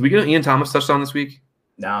do we get an Ian Thomas touchdown this week?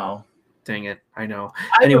 No. Dang it. I know.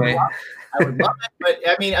 I would love it, but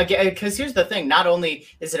I mean, again, because here's the thing: not only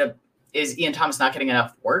is Ian Thomas not getting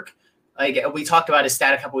enough work, like we talked about his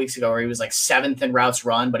stat a couple weeks ago, where he was like 7th in routes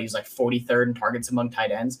run, but he was like 43rd in targets among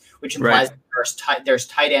tight ends, which implies there's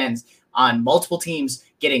tight ends on multiple teams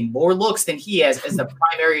getting more looks than he has as the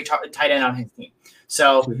primary tight end on his team.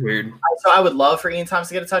 So weird. So I would love for Ian Thomas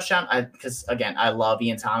to get a touchdown because again, I love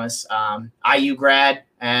Ian Thomas, IU grad,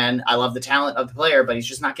 and I love the talent of the player, but he's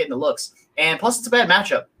just not getting the looks. And plus, it's a bad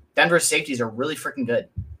matchup. Denver's safeties are really freaking good.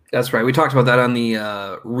 That's right. We talked about that on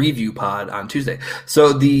the review pod on Tuesday.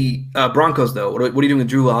 So the Broncos, though, what are you doing with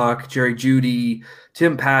Drew Lock, Jerry Jeudy,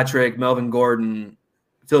 Tim Patrick, Melvin Gordon,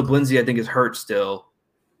 Philip Lindsay? I think is hurt still.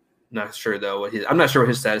 Not sure though. I'm not sure what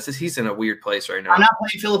his status is. He's in a weird place right now. I'm not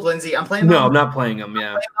playing Philip Lindsay. I'm playing. No, I'm not playing him.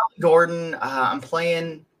 Yeah. I'm playing Gordon. I'm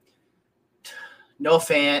playing Noah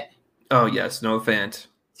Fant. Oh yes, Noah Fant.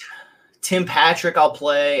 Tim Patrick, I'll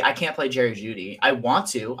play. I can't play Jerry Jeudy. I want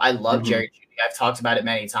to. I love Jerry Jeudy. I've talked about it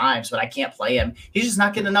many times, but I can't play him. He's just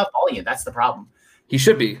not getting enough volume. That's the problem. He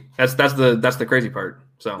should be. That's the crazy part.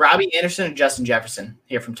 So Robbie Anderson and Justin Jefferson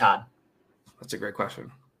here from Todd. That's a great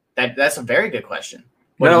question. That's a very good question.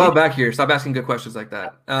 Not allowed back here. Stop asking good questions like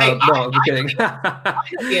that. No, I'm kidding. I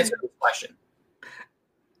know the answer to this question.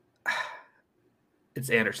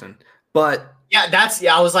 It's Anderson. But yeah,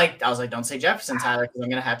 I was like, don't say Jefferson, Tyler, because I'm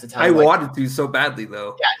gonna have to tell you. I wanted to so badly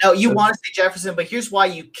though. Yeah, no, you want to say Jefferson, but here's why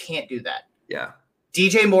you can't do that. Yeah.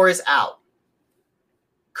 DJ Moore is out.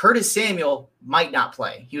 Curtis Samuel might not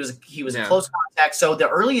play. He was a close contact, so the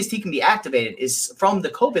earliest he can be activated is from the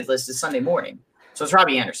COVID list is Sunday morning. So it's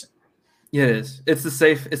Robbie Anderson. Yeah, it is. It's the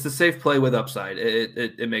safe play with upside.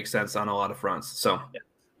 It makes sense on a lot of fronts. So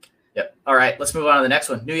Yep. All right, let's move on to the next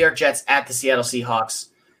one. New York Jets at the Seattle Seahawks.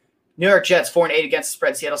 New York Jets 4-8 against the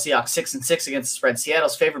spread. Seattle Seahawks 6-6 against the spread.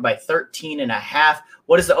 Seattle's favored by 13.5.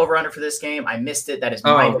 What is the over/under for this game? I missed it. That is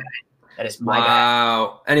my bad. That is my bad.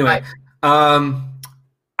 Wow. Anyway,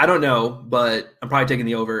 I don't know, but I'm probably taking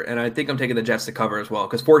the over, and I think I'm taking the Jets to cover as well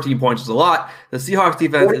because 14 points is a lot. The Seahawks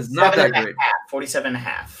defense is not that great. 47.5.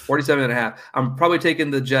 47.5. I'm probably taking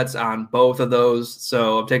the Jets on both of those,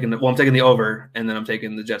 so I'm taking the over, and then I'm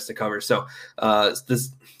taking the Jets to cover. So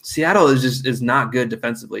this Seattle is not good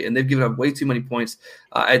defensively, and they've given up way too many points.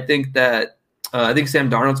 I think Sam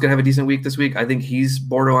Darnold's going to have a decent week this week. I think he's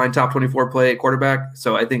borderline top 24 play at quarterback,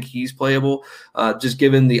 so I think he's playable just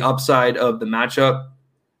given the upside of the matchup.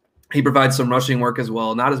 He provides some rushing work as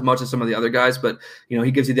well, not as much as some of the other guys, but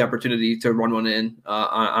he gives you the opportunity to run one in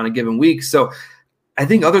on a given week. So I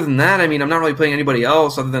think other than that, I'm not really playing anybody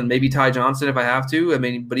else other than maybe Ty Johnson if I have to.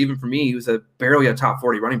 But even for me, he was barely a top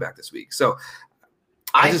 40 running back this week. So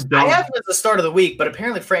I have him at the start of the week, but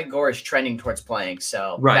apparently Frank Gore is trending towards playing.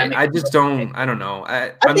 So right, I don't know.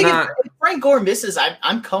 I'm think not. If Frank Gore misses,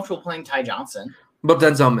 I'm comfortable playing Ty Johnson. But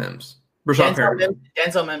Denzel Mims,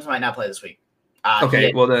 Denzel Mims might not play this week.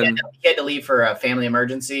 Okay, he had to leave for a family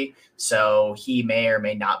emergency, so he may or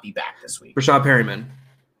may not be back this week. Rashad Perryman.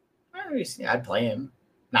 I'd play him.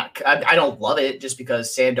 I don't love it just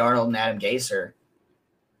because Sam Darnold and Adam Gase are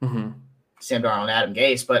Sam Darnold and Adam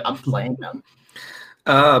Gase, but I'm playing them.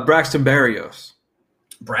 Braxton Berrios.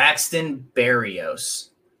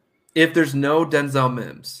 If there's no Denzel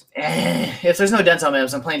Mims. If there's no Denzel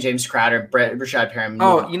Mims, I'm playing James Crowder, Rashad Perryman.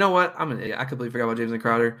 Oh, you know what? I'm an idiot. I completely forgot about James and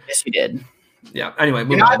Crowder. Yes, you did. Yeah. Anyway,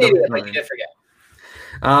 you did forget.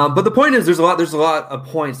 But the point is, there's a lot of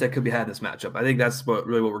points that could be had in this matchup. I think that's what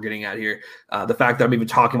we're getting at here. The fact that I'm even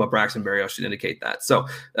talking about Braxton Berrios should indicate that. So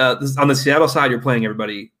on the Seattle side, you're playing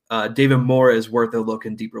everybody. David Moore is worth a look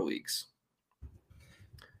in deeper leagues.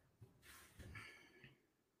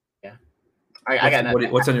 Yeah, I got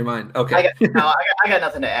nothing. What's on your mind? Okay, I got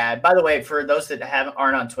nothing to add. By the way, for those that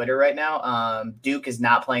aren't on Twitter right now, Duke is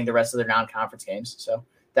not playing the rest of their non-conference games, so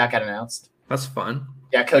that got announced. That's fun.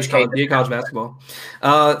 Yeah, Coach K. College basketball.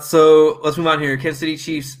 So let's move on here. Kansas City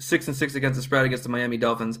Chiefs 6-6 against the spread against the Miami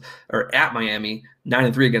Dolphins, or at Miami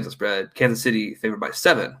 9-3 against the spread. Kansas City favored by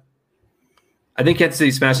 7. I think Kansas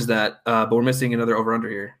City smashes that, but we're missing another over/under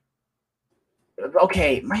here.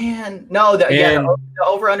 Okay, man. No, the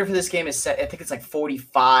over/under for this game is set. I think it's like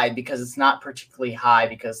 45 because it's not particularly high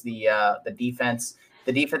because the defense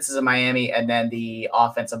is in Miami, and then the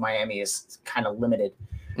offense of Miami is kind of limited.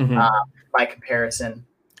 By comparison.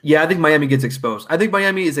 Yeah, I think Miami gets exposed. I think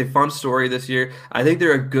Miami is a fun story this year. I think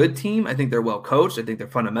they're a good team. I think they're well coached. I think they're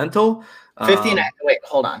fundamental. 50 wait,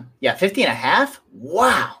 hold on. Yeah, 50.5?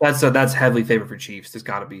 Wow. That's heavily favored for Chiefs. There's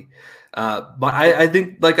got to be. But I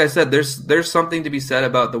think, like I said, there's something to be said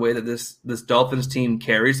about the way that this Dolphins team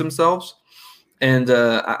carries themselves. And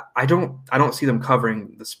I don't see them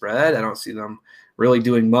covering the spread. I don't see them really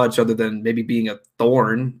doing much other than maybe being a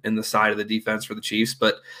thorn in the side of the defense for the Chiefs.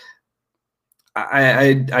 But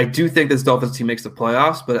I do think this Dolphins team makes the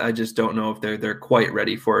playoffs, but I just don't know if they're quite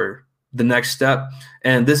ready for the next step.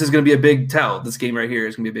 And this is going to be a big tell. This game right here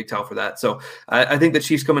is going to be a big tell for that. So I think the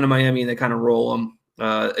Chiefs come into Miami and they kind of roll them,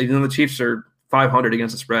 even though the Chiefs are 500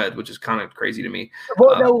 against the spread, which is kind of crazy to me.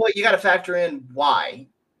 Well, no, you got to factor in why.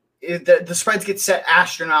 The spreads get set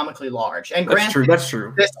astronomically large. And granted, that's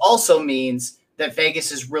true. This also means that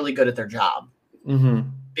Vegas is really good at their job.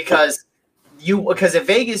 Because if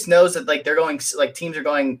Vegas knows that like they're going like teams are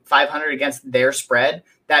going 500 against their spread,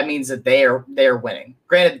 that means that they're winning.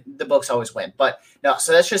 Granted, the books always win, but no.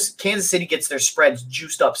 So that's just Kansas City gets their spreads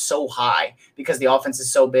juiced up so high because the offense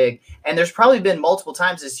is so big. And there's probably been multiple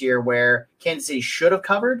times this year where Kansas City should have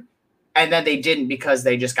covered, and then they didn't because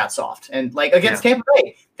they just got soft. And like against Tampa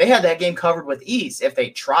Bay, they had that game covered with ease if they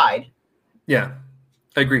tried. Yeah.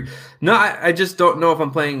 I agree. No, I just don't know if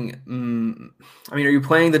I'm playing. Are you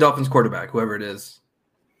playing the Dolphins quarterback, whoever it is?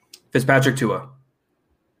 Fitzpatrick, Tua.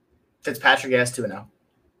 Fitzpatrick, yes, 2-0.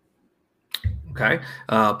 Okay.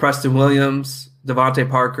 Preston Williams, Devontae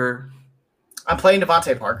Parker. I'm playing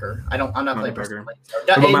Devontae Parker. I'm not playing Preston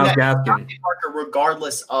Williams. Myles Gaskin. Devontae Parker,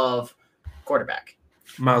 regardless of quarterback.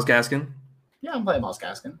 Myles Gaskin. Yeah, I'm playing Myles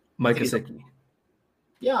Gaskin. Mike Gesicki.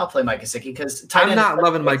 Yeah, I'll play Mike Gesicki because I'm not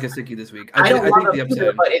loving Mike Gesicki this week. I don't love him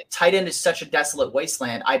either, but tight end is such a desolate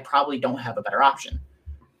wasteland. I probably don't have a better option.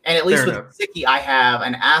 And at least with Gesicki, I have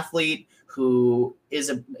an athlete who is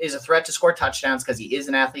a threat to score touchdowns because he is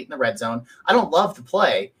an athlete in the red zone. I don't love to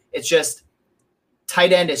play. It's just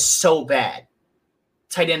tight end is so bad.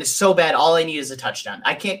 Tight end is so bad. All I need is a touchdown.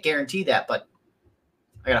 I can't guarantee that, but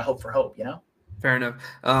I got to hope for hope, Fair enough.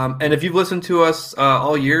 And if you've listened to us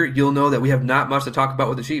all year, you'll know that we have not much to talk about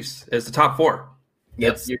with the Chiefs. It's the top 4.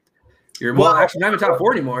 Yep. Well, actually, not even top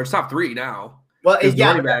 4 anymore. It's top 3 now. Well,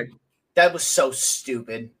 that was so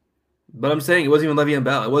stupid. But I'm saying it wasn't even Le'Veon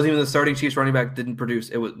Bell. It wasn't even the starting Chiefs running back didn't produce.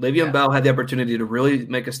 It was Le'Veon Bell had the opportunity to really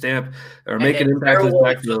make a stamp or make an impact in his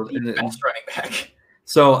backfield. Running back.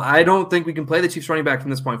 So I don't think we can play the Chiefs running back from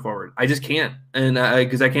this point forward. I just can't, and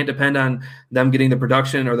because I can't depend on them getting the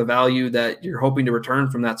production or the value that you're hoping to return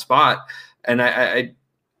from that spot. And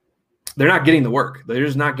they're not getting the work. They're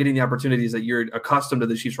just not getting the opportunities that you're accustomed to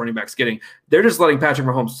the Chiefs running backs getting. They're just letting Patrick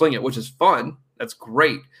Mahomes sling it, which is fun. That's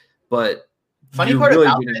great. But funny part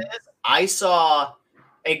about it is I saw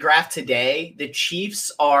a graph today. The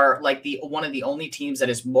Chiefs are like one of the only teams that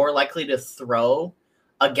is more likely to throw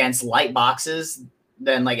against light boxes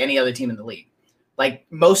than like any other team in the league. Like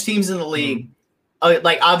most teams in the league,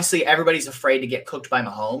 like obviously everybody's afraid to get cooked by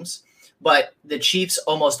Mahomes, but the Chiefs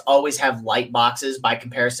almost always have light boxes by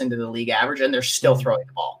comparison to the league average, and they're still throwing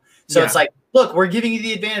the ball. So it's like, look, we're giving you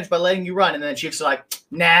the advantage by letting you run, and then the Chiefs are like,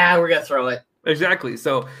 nah, we're gonna throw it. Exactly.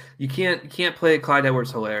 So you can't play Clyde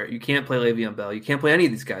Edwards-Helaire. You can't play Le'Veon Bell. You can't play any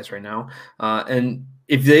of these guys right now. And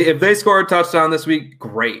if they score a touchdown this week,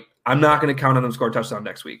 great. I'm not going to count on them to score a touchdown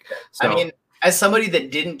next week. So, I mean, as somebody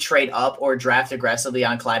that didn't trade up or draft aggressively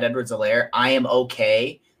on Clyde Edwards-Helaire, I am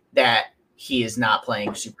okay that he is not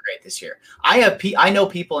playing super great this year. I know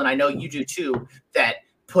people, and I know you do too, that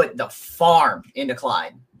put the farm into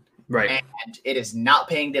Clyde. Right. And it is not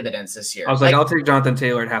paying dividends this year. I was like I'll take Jonathan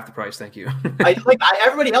Taylor at half the price. Thank you.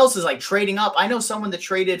 Everybody else is like trading up. I know someone that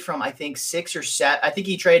traded from, I think 6 or 7. I think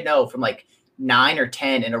he traded from like 9 or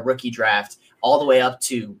 10 in a rookie draft all the way up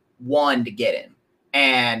to 1 to get him.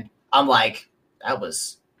 And I'm like,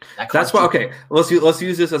 that's why. Okay, let's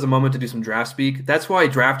use this as a moment to do some draft speak. That's why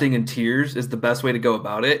drafting in tiers is the best way to go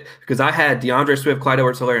about it. Because I had DeAndre Swift, Clyde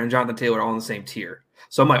Edwards-Helaire, and Jonathan Taylor all in the same tier.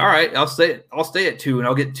 So I'm like, all right, I'll stay at 2, and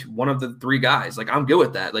I'll get one of the 3 guys. Like I'm good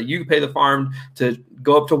with that. Like you can pay the farm to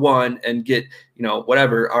go up to 1 and get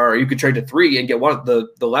whatever, or you could trade to 3 and get one of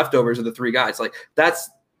the leftovers of the 3 guys. Like that's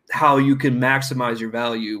how you can maximize your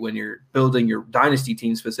value when you're building your dynasty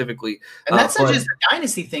team specifically. And that's not just a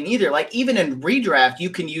dynasty thing either. Like even in redraft, you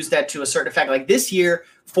can use that to a certain effect. Like this year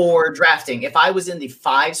for drafting, if I was in the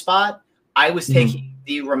 5 spot, I was taking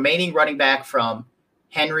the remaining running back from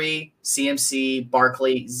Henry, CMC,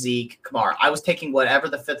 Barkley, Zeke, Kamara. I was taking whatever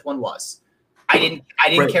the 5th one was. I didn't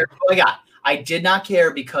care who I got. I did not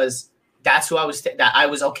care because that's who I was. That I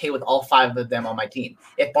was okay with all 5 of them on my team.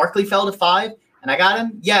 If Barkley fell to 5 and I got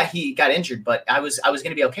him, yeah, he got injured, but I was going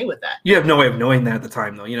to be okay with that. You have no way of knowing that at the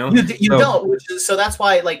time, though. You don't. So that's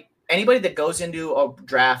why, like anybody that goes into a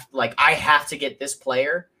draft, like I have to get this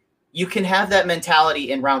player. You can have that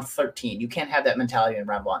mentality in round 13. You can't have that mentality in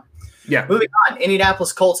round 1. Yeah. Moving on,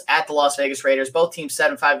 Indianapolis Colts at the Las Vegas Raiders. Both teams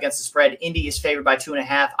 7-5 against the spread. Indy is favored by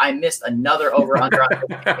 2.5. I missed another over/under.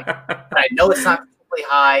 I know it's not completely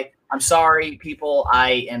high. I'm sorry, people.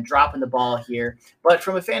 I am dropping the ball here. But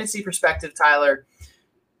from a fantasy perspective, Tyler,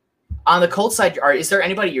 on the Colts side, is there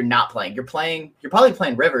anybody you're not playing? You're probably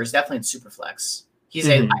playing Rivers, definitely in Superflex. I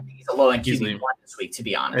think he's a low-end QB1 this week, to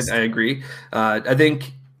be honest. I agree. I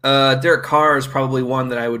think Derek Carr is probably one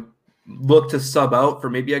that I would look to sub out for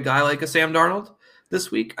maybe a guy like a Sam Darnold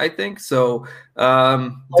this week, I think. So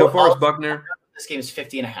DeForest Buckner. This game is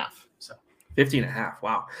 50.5. So 50.5.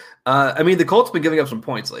 Wow. I mean, the Colts been giving up some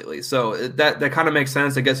points lately, so that kind of makes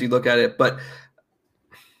sense. I guess you look at it, but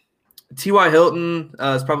T.Y. Hilton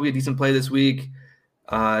is probably a decent play this week.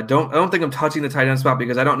 I don't think I'm touching the tight end spot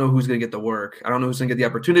because I don't know who's going to get the work. I don't know who's going to get the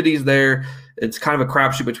opportunities there. It's kind of a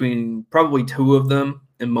crapshoot between probably 2 of them,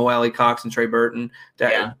 in Mo Alley-Cox and Trey Burton.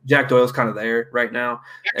 Jack Doyle's kind of there right now.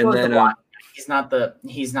 And then he's not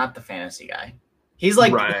the fantasy guy. He's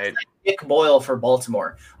like Nick Boyle for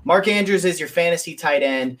Baltimore. Mark Andrews is your fantasy tight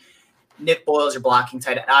end. Nick Boyle's your blocking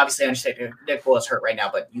tight end. Obviously, I understand Nick Boyle's hurt right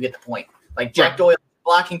now, but you get the point. Like Jack Doyle,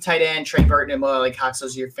 blocking tight end, Trey Burton and Mo Alley-Cox,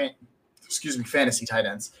 those are your fantasy tight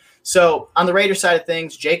ends. So on the Raiders side of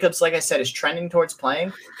things, Jacobs, like I said, is trending towards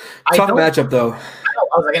playing. Tough matchup, though.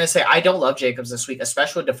 I was going to say, I don't love Jacobs this week,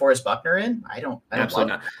 especially with DeForest Buckner in. I don't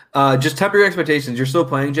Absolutely not. Just temper your expectations. You're still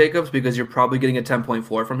playing Jacobs because you're probably getting a 10-point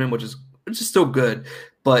floor from him, which is which is still good,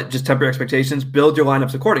 but just temper expectations, build your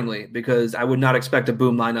lineups accordingly, because I would not expect a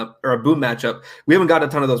boom lineup or a boom matchup. We haven't got a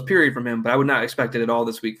ton of those period from him, but I would not expect it at all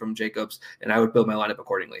this week from Jacobs, and I would build my lineup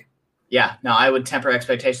accordingly. Yeah, no, I would temper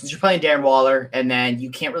expectations. You're playing Darren Waller, and then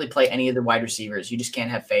you can't really play any of the wide receivers. You just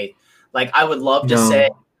can't have faith. Like, I would love to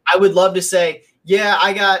say, yeah,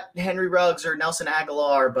 I got Henry Ruggs or Nelson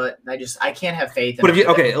Aguilar, but I can't have faith. But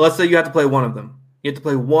let's say you have to play one of them. You have to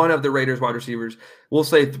play one of the Raiders wide receivers. We'll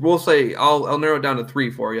say I'll narrow it down to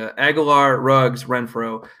 3 for you: Aguilar, Ruggs,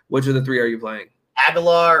 Renfrow. Which of the 3 are you playing?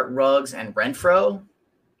 Aguilar, Ruggs, and Renfrow.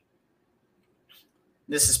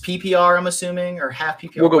 This is PPR, I'm assuming, or half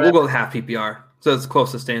PPR. We'll go half PPR, so it's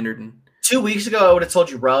close to standard. And 2 weeks ago, I would have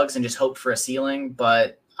told you Ruggs and just hoped for a ceiling,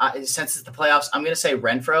 but since it's the playoffs, I'm going to say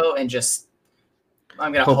Renfrow and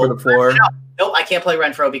I'm going to hope for the floor. Nope, I can't play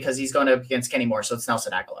Renfrow because he's going up against Kenny Moore, so it's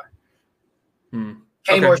Nelson Aguilar. Kenny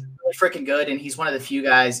Okay. Moore's really freaking good, and he's one of the few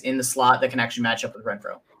guys in the slot that can actually match up with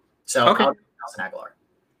Renfrow. So Okay. I'll Nelson Aguilar.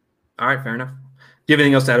 All right, fair enough. Do you have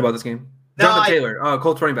anything else to add about this game? No, Jonathan Taylor,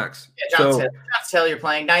 Colts running backs. Yeah, Jonathan Taylor you're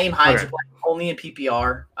playing. Naeem Hines Okay. you're playing only in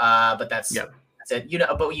PPR, but that's Yep. it.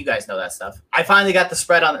 But you guys know that stuff. I finally got the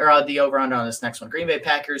spread on the over-under on this next one. Green Bay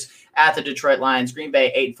Packers at the Detroit Lions. Green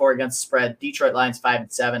Bay 8-4 against the spread. Detroit Lions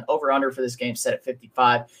 5-7. Over-under for this game set at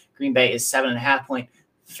 55. Green Bay is 7.5-point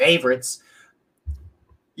favorites.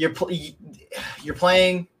 You're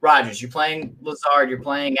playing Rodgers. You're playing Lazard. You're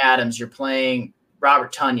playing Adams. You're playing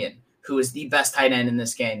Robert Tonyan, who is the best tight end in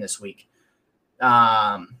this game this week.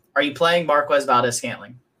 Are you playing Marquez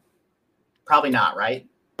Valdes-Scantling? Probably not, right?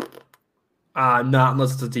 Not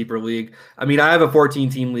unless it's a deeper league. I mean, I have a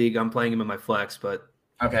 14-team league. I'm playing him in my flex, but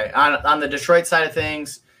Okay. On the Detroit side of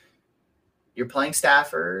things, you're playing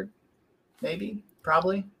Stafford, maybe,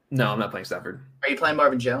 probably. no, I'm not playing Stafford. Are you playing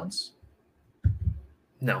Marvin Jones?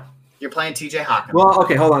 No. You're playing TJ Hawkins. Well,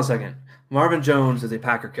 okay, hold on a second. Marvin Jones is a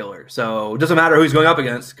Packer killer, so it doesn't matter who he's going up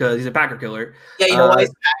against because he's a Packer killer. Yeah, you know why he's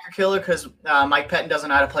a Packer killer? Because Mike Pettin doesn't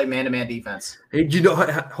know how to play man-to-man defense.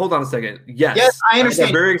 Hold on a second. Yes, I understand.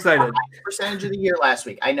 I'm very excited. Percentage of the year last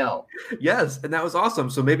week. I know. Yes, and that was awesome.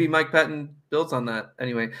 So maybe Mike Pettin builds on that.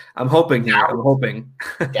 Anyway, I'm hoping here. I'm hoping.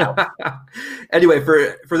 Anyway,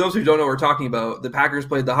 for those who don't know what we're talking about, the Packers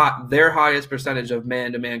played their highest percentage of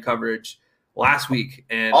man-to-man coverage last week,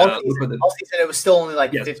 and all season it was still only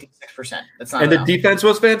like 56%. That's not and enough. the defense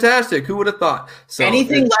was fantastic. Who would have thought? So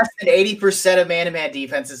anything less than 80% of man-to-man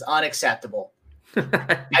defense is unacceptable.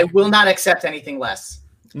 I will not accept anything less.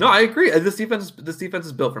 No, I agree. This defense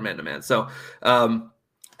is built for man-to-man. So we got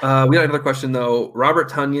another question though.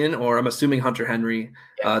 Robert Tonyan, or I'm assuming Hunter Henry,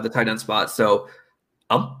 the tight end spot. So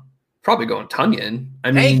I'm probably going Tonyan.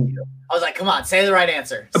 I mean, I was like, come on, say the right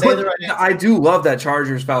answer. I do love that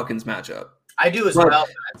Chargers-Falcons matchup. I do as well.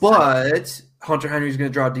 But Hunter Henry's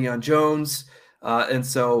going to draw Deion Jones, and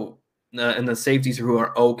the safeties who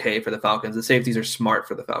are okay for the Falcons. The safeties are smart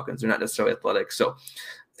for the Falcons. They're not necessarily athletic. So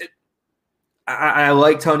I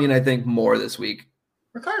like Tonyan, I think, more this week.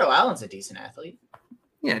 Ricardo Allen's a decent athlete.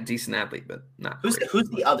 Yeah, decent athlete, but not Who's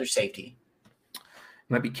the other safety? It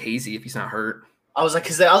might be Casey if he's not hurt. I was like,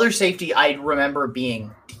 because the other safety I remember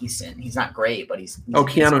being decent. He's not great, but he's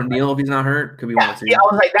Keanu Neal if he's not hurt could be one of the two. Yeah,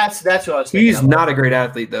 I was like, that's what I was thinking. He's not a great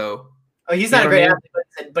athlete though. Oh, he's not a great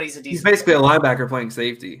athlete, but he's a decent. He's basically a linebacker playing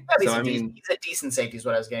safety. Yeah, he's a decent safety is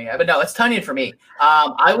what I was getting at. But no, it's Tonyan for me.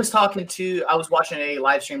 I was watching a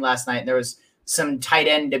live stream last night, and there was some tight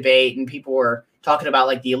end debate, and people were talking about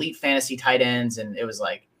like the elite fantasy tight ends, and it was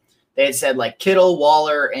like they had said like Kittle,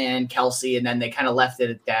 Waller, and Kelsey, and then they kind of left it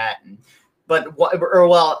at that.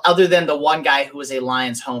 Other than the one guy who was a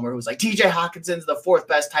Lions homer who was like, TJ Hawkinson's the 4th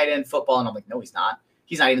best tight end in football. And I'm like, no, he's not.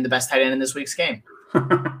 He's not even the best tight end in this week's game.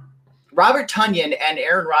 Robert Tonyan and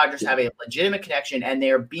Aaron Rodgers have a legitimate connection, and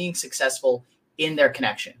they are being successful in their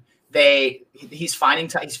connection. He's finding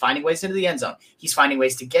ways into the end zone. He's finding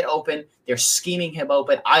ways to get open. They're scheming him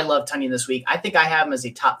open. I love Tonyan this week. I think I have him as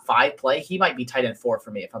a top 5 play. He might be tight end 4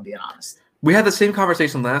 for me, if I'm being honest. We had the same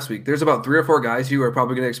conversation last week. There's about 3 or 4 guys who are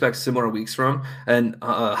probably going to expect similar weeks from, and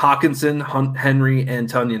Hawkinson, Henry, and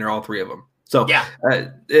Tonyan are all 3 of them. So yeah,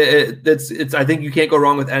 it's. I think you can't go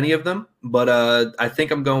wrong with any of them. But I think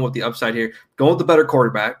I'm going with the upside here. Going with the better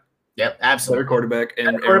quarterback. Yep, absolutely. Better quarterback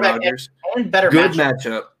and Aaron Rodgers. And better good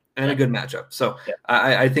matchup and a good matchup. So yep.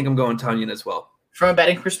 I think I'm going Tonyan as well. From a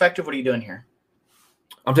betting perspective, what are you doing here?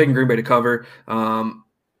 I'm taking Green Bay to cover.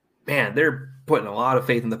 Man, they're putting a lot of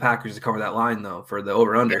faith in the Packers to cover that line, though, for the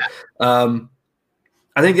over-under. Yeah.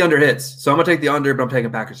 I think the under hits. So I'm going to take the under, but I'm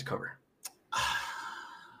taking Packers to cover.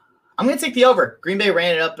 I'm going to take the over. Green Bay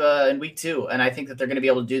ran it up in week 2, and I think that they're going to be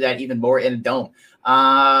able to do that even more in a dome. But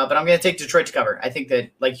I'm going to take Detroit to cover. I think that,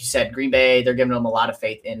 like you said, Green Bay, they're giving them a lot of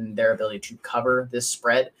faith in their ability to cover this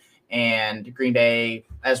spread. And Green Bay,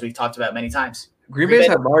 as we've talked about many times, Green Bay's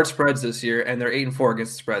had large spreads this year, and they're 8-4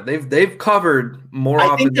 against the spread. They've covered more.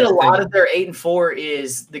 I think that a lot of their 8-4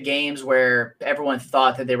 is the games where everyone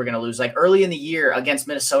thought that they were going to lose. Like early in the year against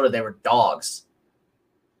Minnesota, they were dogs.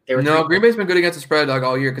 Green Bay's been good against the spread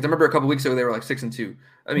all year. Because I remember a couple weeks ago they were like 6-2.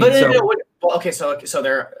 I mean, so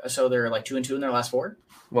they're like 2-2 in their last 4.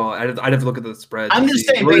 Well, I'd have to look at the spread. I'm just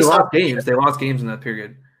saying, they lost games. They lost games in that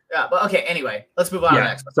period. Yeah, but okay. Anyway, let's move on to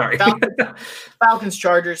next. Sorry, Falcons,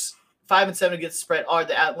 Chargers. 5-7 against the spread are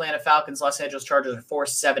the Atlanta Falcons. Los Angeles Chargers are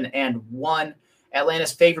 4-7-1.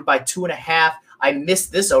 Atlanta's favored by 2.5. I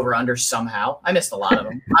missed this over/under somehow. I missed a lot of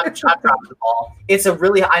them. I'm dropping the ball.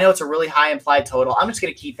 I know it's a really high implied total. I'm just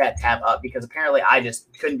going to keep that tab up because apparently I just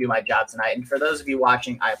couldn't do my job tonight. And for those of you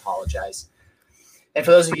watching, I apologize. And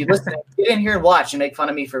for those of you listening, get in here and watch and make fun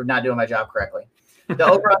of me for not doing my job correctly. The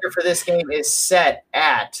over/under for this game is set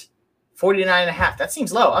at 49.5. That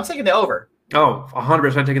seems low. I'm taking the over. Oh,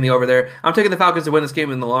 100% taking the over there. I'm taking the Falcons to win this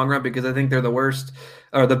game in the long run because I think they're the worst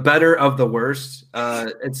or the better of the worst.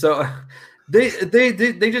 And so they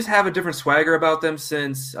just have a different swagger about them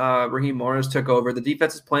since Raheem Morris took over. The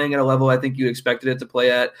defense is playing at a level I think you expected it to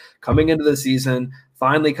play at coming into the season,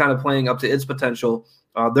 finally kind of playing up to its potential.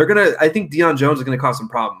 I think Deion Jones is going to cause some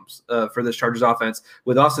problems for this Chargers offense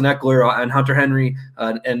with Austin Eckler and Hunter Henry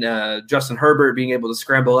and Justin Herbert being able to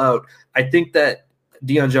scramble out. I think that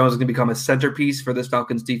Deion Jones is going to become a centerpiece for this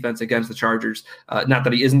Falcons defense against the Chargers. Not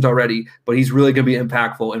that he isn't already, but he's really going to be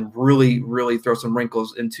impactful and really, really throw some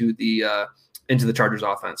wrinkles into the Chargers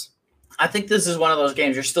offense. I think this is one of those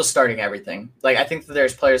games you're still starting everything. Like I think that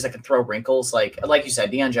there's players that can throw wrinkles, like you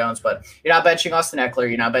said, Deion Jones, but you're not benching Austin Eckler,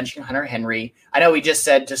 you're not benching Hunter Henry. I know we just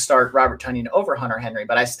said to start Robert Tonyan over Hunter Henry,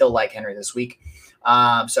 but I still like Henry this week.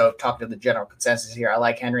 So talking to the general consensus here, I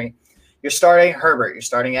like Henry. You're starting Herbert. You're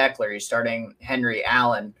starting Eckler. You're starting Henry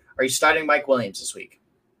Allen. Are you starting Mike Williams this week?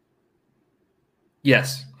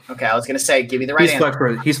 Yes. Okay, I was going to say, give me the right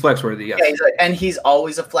answer. He's flex worthy. Yes. Yeah, and he's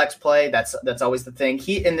always a flex play. That's always the thing.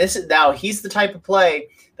 He's the type of play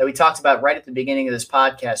that we talked about right at the beginning of this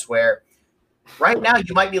podcast, where right now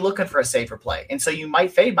you might be looking for a safer play, and so you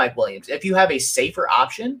might fade Mike Williams. If you have a safer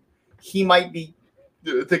option, he might be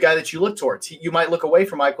the guy that you look towards. You might look away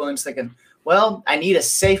from Mike Williams thinking, well, I need a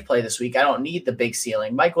safe play this week. I don't need the big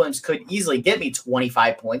ceiling. Mike Williams could easily get me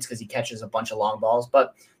 25 points because he catches a bunch of long balls,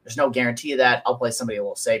 but there's no guarantee of that. I'll play somebody a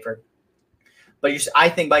little safer. But I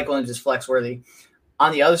think Mike Williams is flex worthy.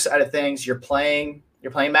 On the other side of things, you're playing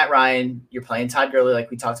Matt Ryan. You're playing Todd Gurley, like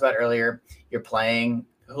we talked about earlier. You're playing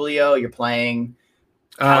Julio. You're playing.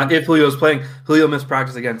 If Julio's playing, Julio missed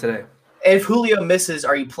practice again today. If Julio misses,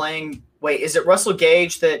 are you playing? Wait, is it Russell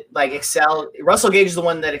Gage that Russell Gage is the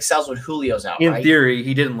one that excels when Julio's out, In right? theory,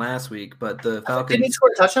 he didn't last week, but the Falcons. Didn't he score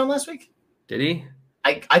a touchdown last week? Did he?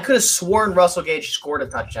 I could have sworn Russell Gage scored a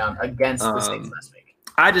touchdown against the Saints last week.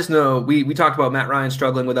 I just know we talked about Matt Ryan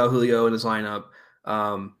struggling without Julio in his lineup.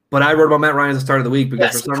 But I wrote about Matt Ryan at the start of the week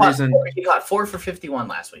because for some reason he caught 4 for 51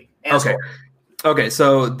 last week. Okay.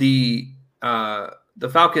 So the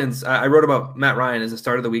Falcons, I wrote about Matt Ryan as the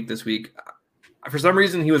start of the week this week. For some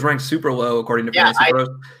reason, he was ranked super low according to Fantasy Pros.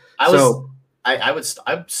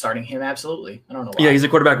 I'm starting him absolutely. I don't know why. Yeah, he's a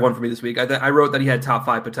quarterback 1 for me this week. I wrote that he had top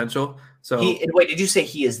 5 potential. So wait, did you say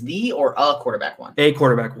he is the or a quarterback 1? A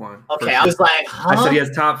quarterback 1. Okay, I was like, huh? I said he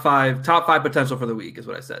has top five potential for the week is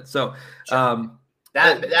what I said. So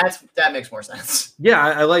that makes more sense. Yeah,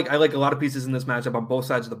 I like a lot of pieces in this matchup on both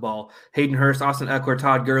sides of the ball. Hayden Hurst, Austin Eckler,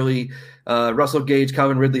 Todd Gurley, Russell Gage,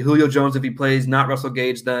 Calvin Ridley, Julio Jones if he plays, not Russell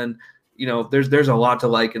Gage then. There's a lot to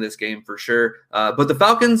like in this game for sure. But the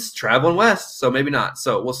Falcons traveling west, so maybe not.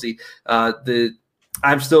 So we'll see.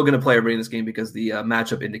 I'm still going to play everybody in this game because the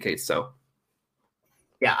matchup indicates so.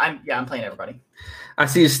 Yeah, I'm playing everybody. I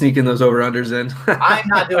see you sneaking those over-unders in. I'm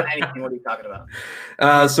not doing anything. What are you talking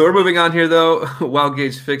about? So we're moving on here, though. While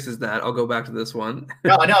Gage fixes that, I'll go back to this one.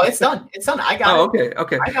 No, it's done. It's done. I got it.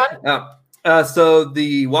 Okay. I got it. So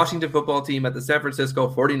the Washington football team at the San Francisco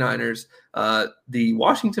 49ers. The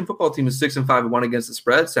Washington football team is 6-5-1 against the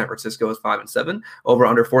spread. San Francisco is 5-7. Over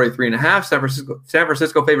under 43.5. San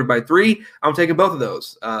Francisco favored by 3. I'm taking both of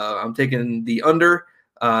those. I'm taking the under.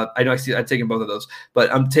 I know I've taken both of those,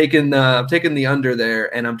 but I'm taking the under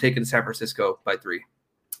there, and I'm taking San Francisco by 3.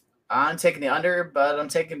 I'm taking the under, but I'm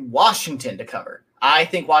taking Washington to cover. I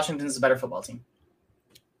think Washington's a better football team.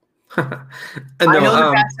 I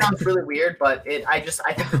know that sounds really weird, but I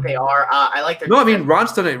think that they are. I like their. No,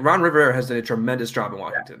 defense. I mean Ron Rivera has done a tremendous job in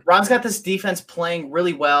Washington. Yeah. Ron's got this defense playing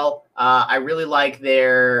really well. I really like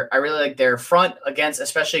their front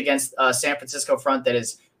especially against San Francisco front that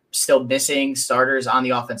is still missing starters on the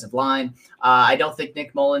offensive line. I don't think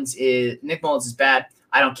Nick Mullins is bad.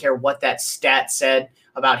 I don't care what that stat said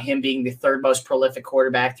about him being the third most prolific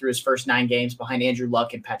quarterback through his first 9 games behind Andrew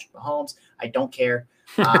Luck and Patrick Mahomes. I don't care.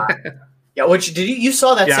 Yeah, which you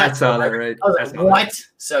saw that? Yeah, I saw that, right? I was like, what? That.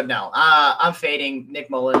 So no, I'm fading Nick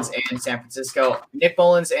Mullins and San Francisco. Nick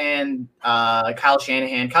Mullins and Kyle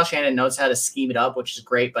Shanahan. Kyle Shanahan knows how to scheme it up, which is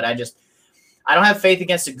great, but I don't have faith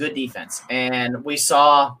against a good defense. And we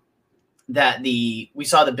saw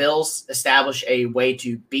the Bills establish a way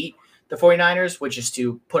to beat the 49ers, which is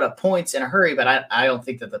to put up points in a hurry, but I don't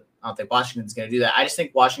think Washington's going to do that. I just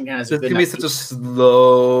think Washington has it's going to be such a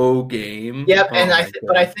slow game. Yep, and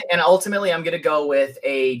ultimately I'm going to go with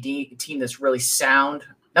a team that's really sound.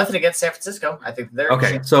 Nothing against San Francisco. I think they're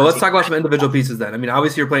okay. So let's talk about some individual pieces then. I mean,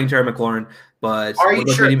 obviously you're playing Terry McLaurin, but are you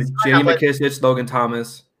sure? JD McKissic, Logan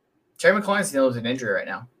Thomas. Terry McLaurin's dealing with an injury right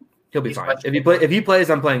now. He'll be fine. If he plays,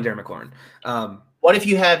 I'm playing Terry McLaurin. What if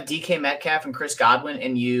you have DK Metcalf and Chris Godwin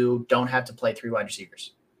and you don't have to play 3 wide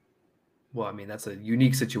receivers? Well, I mean, that's a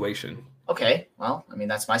unique situation. Okay. Well, I mean,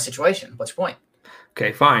 that's my situation. What's your point?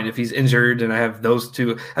 Okay, fine. If he's injured and I have those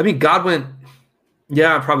two, I mean, Godwin,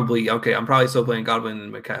 yeah, probably. Okay, I'm probably still playing Godwin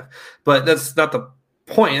and Metcalf. But that's not the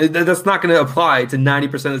point. That's not going to apply to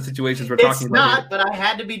 90% of the situations we're talking about. It's not, but I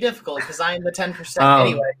had to be difficult because I am the 10%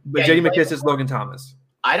 anyway. But JD McKissic, Logan Thomas.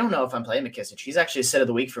 I don't know if I'm playing McKissic. He's actually a sit of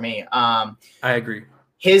the week for me. I agree.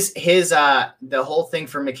 The whole thing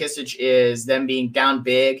for McKissic is them being down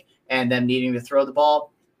big and them needing to throw the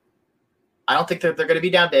ball. I don't think that they're going to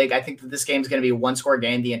be down big. I think that this game is going to be a 1-score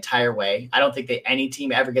game the entire way. I don't think that any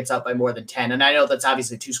team ever gets up by more than 10. And I know that's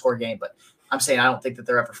obviously a 2-score game, but I'm saying I don't think that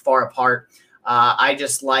they're ever far apart. I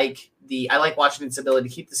like Washington's ability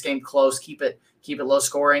to keep this game close, keep it low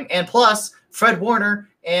scoring, and plus Fred Warner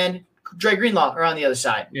and Dre Greenlaw are on the other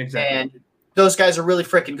side. Exactly. And those guys are really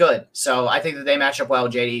freaking good. So I think that they match up well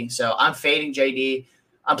with JD. So I'm fading JD.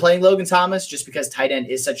 I'm playing Logan Thomas just because tight end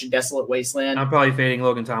is such a desolate wasteland. I'm probably fading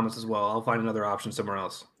Logan Thomas as well. I'll find another option somewhere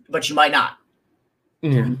else. But you might not.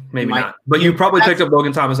 Yeah, maybe not. But you probably picked up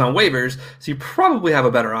Logan Thomas on waivers, so you probably have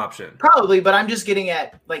a better option. Probably, but I'm just getting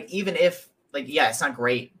at, even if, it's not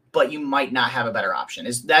great, but you might not have a better option.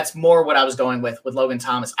 That's more what I was going with Logan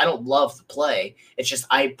Thomas. I don't love the play. It's just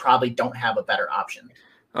I probably don't have a better option.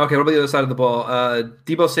 Okay, what about the other side of the ball?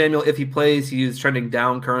 Deebo Samuel, if he plays, he is trending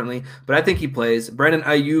down currently, but I think he plays. Brandon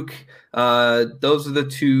Ayuk, those are the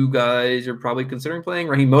 2 guys you're probably considering playing.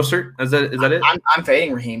 Raheem Mostert, is that it? I'm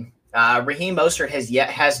fading Raheem. Raheem Mostert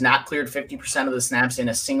has not cleared 50% of the snaps in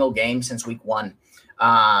a single game since week 1.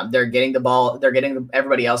 They're getting the ball. They're getting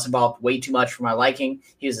everybody else involved way too much for my liking.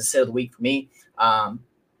 He was a sit of the week for me.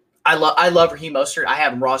 I love Raheem Mostert. I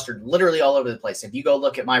have him rostered literally all over the place. If you go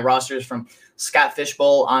look at my rosters from Scott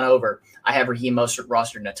Fishbowl on over, I have Raheem Mostert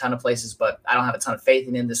rostered in a ton of places, but I don't have a ton of faith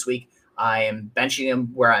in him this week. I am benching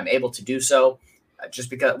him where I'm able to do so,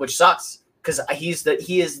 which sucks because he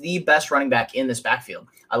is the best running back in this backfield.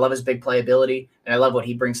 I love his big playability and I love what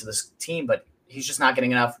he brings to this team, but he's just not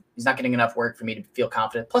getting enough. He's not getting enough work for me to feel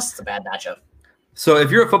confident. Plus, it's a bad matchup. So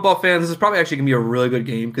if you're a football fan, this is probably actually going to be a really good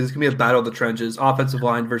game because it's going to be a battle of the trenches, offensive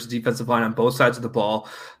line versus defensive line on both sides of the ball.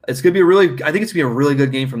 It's going to be I think it's going to be a really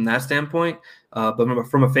good game from that standpoint. But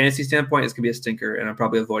from a fantasy standpoint, it's going to be a stinker, and I'm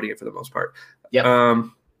probably avoiding it for the most part. Yeah.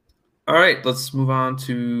 All right, let's move on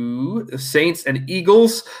to the Saints and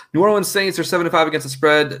Eagles. New Orleans Saints are 7-5 against the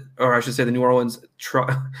spread, or I should say the New Orleans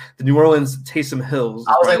Taysom Hills.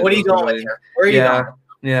 I was like, what are you going with here? Where are you going?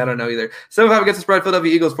 Yeah, I don't know either. 7-5 against the spread.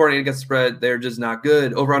 Philadelphia Eagles 48 against the spread. They're just not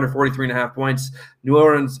good. Over under 43.5 points. New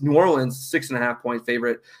Orleans 6.5 point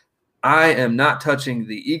favorite. I am not touching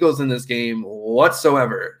the Eagles in this game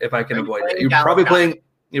whatsoever if I can avoid it. You're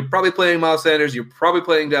probably playing Miles Sanders. You're probably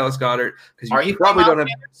playing Dallas Goedert because you probably don't have.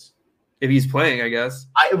 If he's playing, I guess.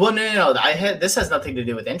 No. This has nothing to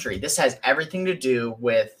do with injury. This has everything to do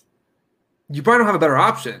with. You probably don't have a better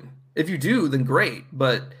option. If you do, then great.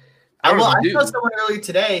 But I saw someone earlier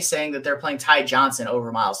today saying that they're playing Ty Johnson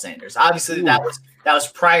over Miles Sanders. Obviously, that was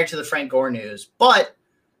prior to the Frank Gore news. But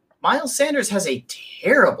Miles Sanders has a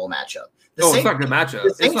terrible matchup. It's not a good matchup.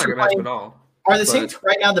 It's not a good matchup at all. Are the Saints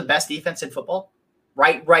right now the best defense in football?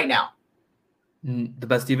 Right now. The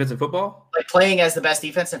best defense in football? Like playing as the best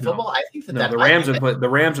defense in football? I think the Rams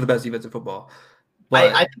are the best defense in football.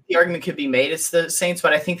 I think the argument could be made it's the Saints,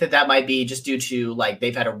 but I think that might be just due to like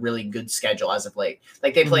they've had a really good schedule as of late.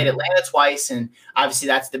 Like they played Atlanta twice, and obviously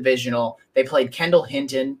that's divisional. They played Kendall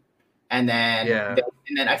Hinton, and then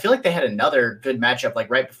I feel like they had another good matchup like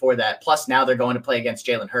right before that. Plus now they're going to play against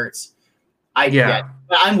Jalen Hurts. But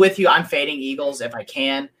I'm with you. I'm fading Eagles if I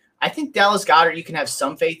can. I think Dallas Goedert you can have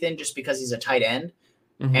some faith in just because he's a tight end,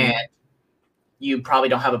 and you probably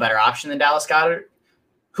don't have a better option than Dallas Goedert.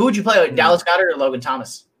 Who would you play, Dallas Goedert or Logan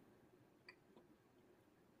Thomas?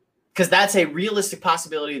 Because that's a realistic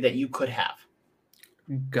possibility that you could have.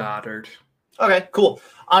 Goddard. Okay, cool.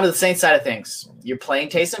 On to the Saints side of things. You're playing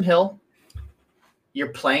Taysom Hill.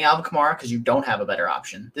 You're playing Alvin Kamara because you don't have a better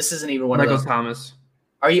option. This isn't even one of those. Michael Thomas.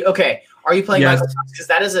 Are you okay? Are you playing Michael Thomas? Because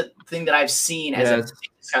that is a thing that I've seen as a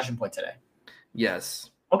discussion point today.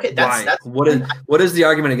 Yes. Okay, that's what is the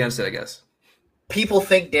argument against it, I guess? People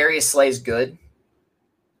think Darius Slay's good.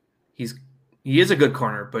 He is a good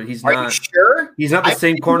corner, but he's not. Are you sure? He's not the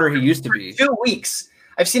same corner he used to be. 2 weeks.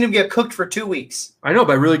 I've seen him get cooked for 2 weeks. I know,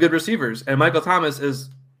 by really good receivers. And Michael Thomas is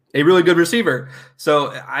a really good receiver.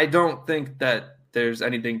 So I don't think that there's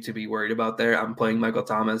anything to be worried about there. I'm playing Michael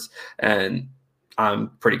Thomas, and I'm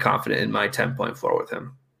pretty confident in my 10-point floor with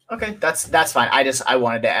him. Okay, that's fine. I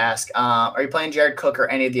wanted to ask, are you playing Jared Cook or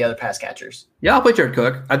any of the other pass catchers? Yeah, I'll play Jared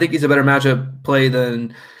Cook. I think he's a better matchup play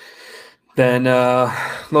than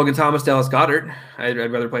Logan Thomas, Dallas Goedert. I'd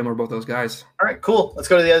rather play more of both those guys. All right, cool. Let's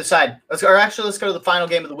go to the other side. Let's go to the final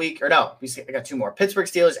game of the week. I got 2 more. Pittsburgh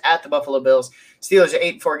Steelers at the Buffalo Bills. Steelers are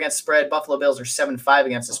 8-4 against the spread. Buffalo Bills are 7-5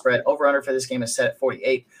 against the spread. Over-under for this game is set at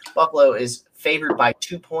 48. Buffalo is favored by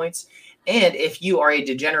 2 points. And if you are a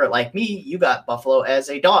degenerate like me, you got Buffalo as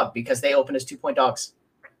a dog because they open as 2-point dogs.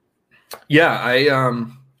 Yeah,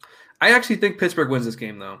 I actually think Pittsburgh wins this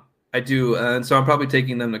game, though. I do, and so I'm probably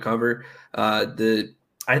taking them to cover.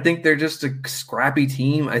 I think they're just a scrappy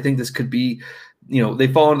team. I think this could be, they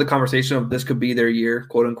fall into the conversation of this could be their year,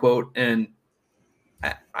 quote unquote. And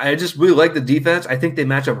I just really like the defense. I think they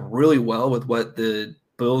match up really well with what the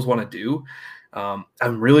Bills want to do. I'm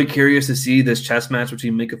really curious to see this chess match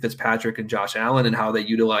between Minkah Fitzpatrick and Josh Allen and how they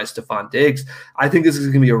utilize Stephon Diggs. I think this is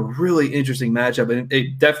going to be a really interesting matchup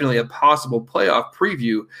and definitely a possible playoff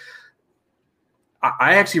preview.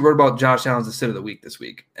 I actually wrote about Josh Allen's the sit of the week this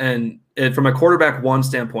week. And from a quarterback 1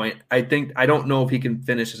 standpoint, I don't know if he can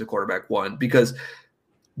finish as a quarterback 1 because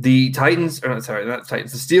the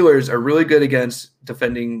Steelers are really good against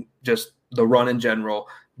defending just the run in general.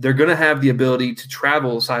 They're going to have the ability to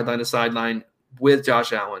travel sideline to sideline with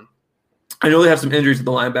Josh Allen. I know they have some injuries to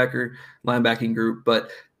the linebacking group,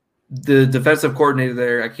 but the defensive coordinator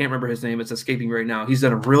there, I can't remember his name. It's escaping right now. He's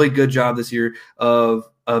done a really good job this year of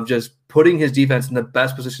just putting his defense in the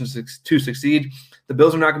best position to succeed. The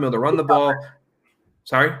Bills are not going to be able to run the ball.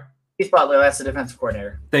 Sorry? Keith Butler, that's the defensive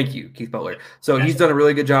coordinator. Thank you, Keith Butler. So he's done a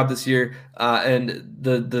really good job this year, and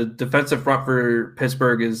the defensive front for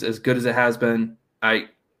Pittsburgh is as good as it has been. I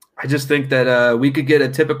just think that we could get a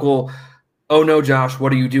typical, oh no, Josh,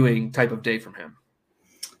 what are you doing type of day from him.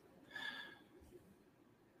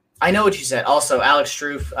 I know what you said. Also, Alex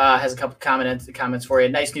Struth has a couple comments for you.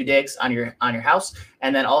 Nice new digs on your house.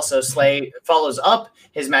 And then also Slay follows up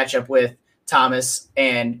his matchup with Thomas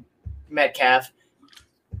and Metcalf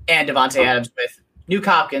and Devontae Adams with Nuke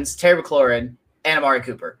Hopkins, Terry McLaurin, and Amari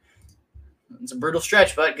Cooper. It's a brutal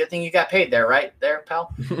stretch, but good thing you got paid there, right there,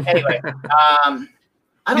 pal? Anyway,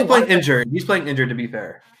 He's playing injured. He's playing injured, to be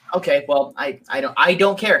fair. Okay, well, I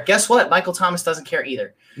don't care. Guess what? Michael Thomas doesn't care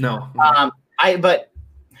either. No. But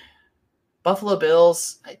Buffalo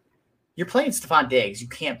Bills, you're playing Stephon Diggs. You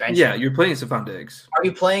can't bench him. Yeah, you're playing Stephon Diggs. Are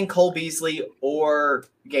you playing Cole Beasley or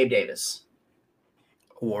Gabe Davis?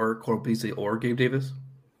 Or Cole Beasley or Gabe Davis?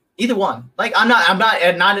 Either one. Like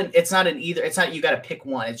it's not you got to pick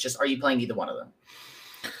one. It's just, are you playing either one of them?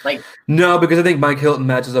 Like, no, because I think Mike Hilton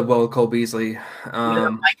matches up well with Cole Beasley.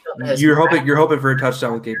 You're hoping for a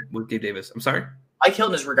touchdown with Gabe Davis. I'm sorry? Mike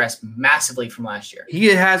Hilton has regressed massively from last year. He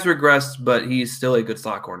has regressed, but he's still a good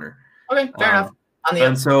slot corner. Okay, fair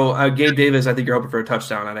enough. So Gabe Davis, I think you're hoping for a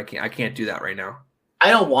touchdown, and I can't do that right now. I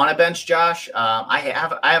don't want to bench Josh. I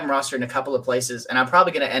have him rostered in a couple of places, and I'm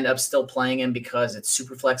probably going to end up still playing him because it's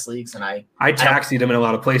super flex leagues, and I taxied him in a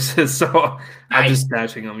lot of places, so I'm just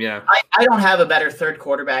stashing him. Yeah, I don't have a better third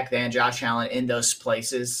quarterback than Josh Allen in those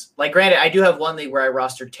places. Like, granted, I do have one league where I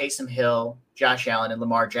rostered Taysom Hill, Josh Allen, and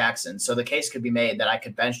Lamar Jackson, so the case could be made that I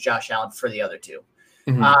could bench Josh Allen for the other two.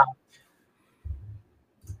 Mm-hmm.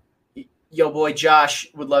 Yo, boy, Josh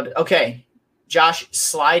would love to. Okay, Josh,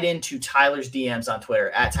 slide into Tyler's DMs on Twitter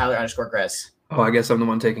at Tyler_Gress. Oh, I guess I'm the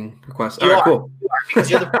one taking requests. All right, cool. You are, because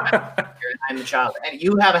you're the and I'm the child, and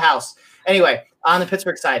you have a house. Anyway, on the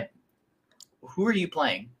Pittsburgh side, who are you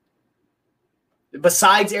playing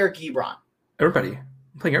besides Eric Ebron? Everybody.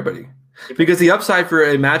 I'm playing everybody. Because the upside for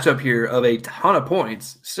a matchup here of a ton of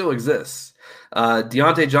points still exists.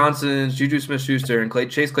 Deontay Johnson, Juju Smith-Schuster,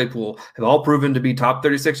 and Chase Claypool have all proven to be top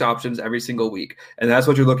 36 options every single week. And that's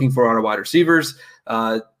what you're looking for on our wide receivers.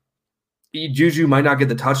 Juju might not get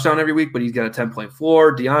the touchdown every week, but he's got a 10-point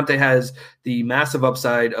floor. Deontay has the massive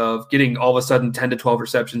upside of getting all of a sudden 10 to 12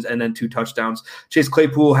 receptions and then 2 touchdowns. Chase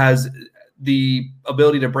Claypool has the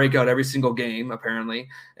ability to break out every single game, apparently.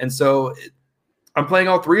 And so I'm playing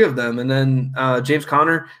all 3 of them. And then James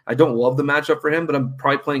Conner, I don't love the matchup for him, but I'm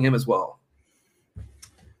probably playing him as well.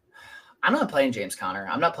 I'm not playing James Conner.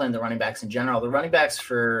 I'm not playing the running backs in general. The running backs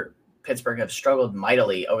for Pittsburgh have struggled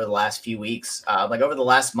mightily over the last few weeks. Over the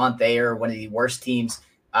last month, they are one of the worst teams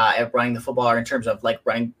at running the football in terms of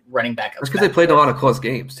running back. That's because they played a lot of close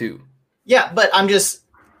games too. Yeah, but I'm just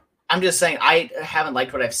saying I haven't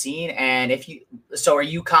liked what I've seen. And are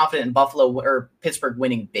you confident in Buffalo or Pittsburgh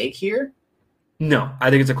winning big here? No,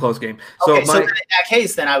 I think it's a close game. So in that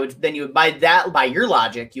case, by your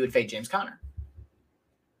logic, you would fade James Conner.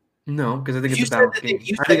 No, because I think it's a balanced game.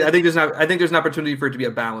 I think there's an opportunity for it to be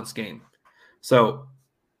a balanced game. So,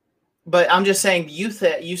 but I'm just saying you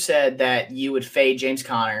said that you would fade James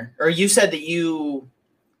Conner, or you said that you.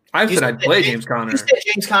 I said I'd play James Conner. You said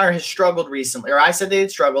James Conner has struggled recently, or I said they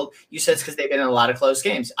had struggled. You said it's because they've been in a lot of close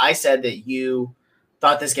games. I said that you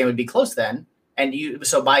thought this game would be close then, and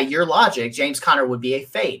so by your logic, James Conner would be a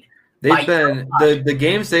fade. They've been the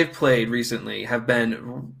games they've played recently have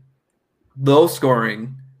been low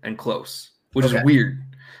scoring and close, which is weird.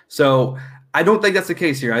 So I don't think that's the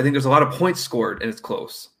case here. I think there's a lot of points scored and it's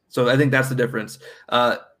close. So I think that's the difference.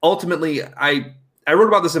 Ultimately, I wrote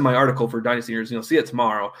about this in my article for Dynasty Nerds, and you'll see it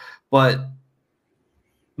tomorrow. But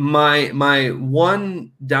my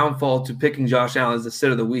one downfall to picking Josh Allen as the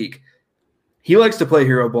sit of the week, he likes to play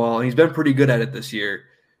hero ball, and he's been pretty good at it this year.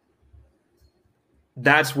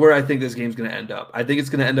 That's where I think this game's going to end up. I think it's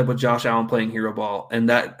going to end up with Josh Allen playing hero ball, and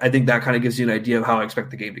I think that kind of gives you an idea of how I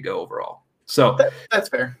expect the game to go overall. So that's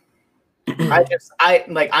fair.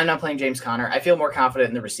 I'm not playing James Conner. I feel more confident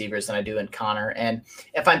in the receivers than I do in Conner. And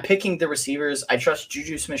if I'm picking the receivers, I trust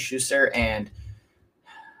Juju Smith-Schuster and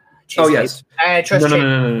Chase yes. I trust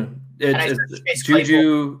No. It's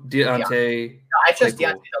Juju, Deontay. No, I trust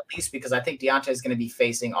Deontay at least because I think Deontay is going to be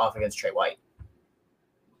facing off against Trey White.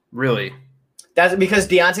 Really? That's because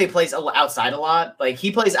Deontay plays outside a lot. Like he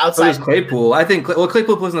plays outside. So does Claypool. I think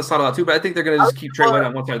Claypool plays in the slot a lot too, but I think they're going to just keep Trey White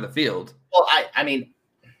on one side of the field. Well,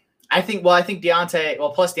 I think Deontay.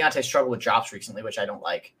 Well, plus Deontay struggled with drops recently, which I don't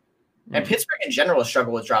like. And Pittsburgh in general has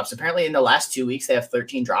struggled with drops. Apparently, in the last 2 weeks, they have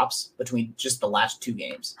 13 drops between just the last 2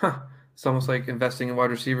 games. Huh. It's almost like investing in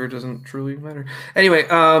wide receiver doesn't truly matter. Anyway,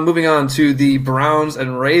 moving on to the Browns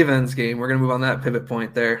and Ravens game. We're going to move on that pivot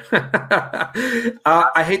point there.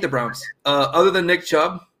 I hate the Browns. Other than Nick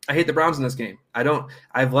Chubb, I hate the Browns in this game.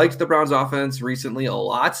 I've liked the Browns offense recently a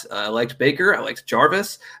lot. I liked Baker. I liked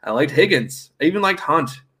Jarvis. I liked Higgins. I even liked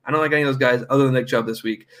Hunt. I don't like any of those guys other than Nick Chubb this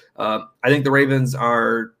week. I think the Ravens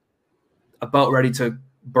are about ready to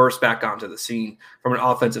burst back onto the scene from an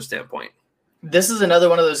offensive standpoint. This is another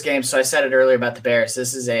one of those games. So I said it earlier about the Bears.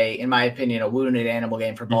 This is in my opinion, a wounded animal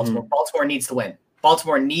game for Baltimore. Mm-hmm. Baltimore needs to win.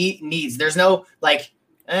 Baltimore needs. There's no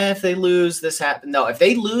if they lose, this happens. No, if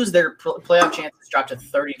they lose, their playoff chances drop to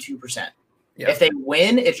 32%. Yeah. If they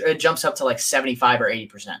win, it jumps up to 75 or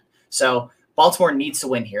 80%. So Baltimore needs to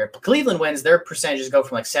win here. If Cleveland wins, their percentages go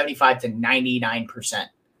from 75 to 99%.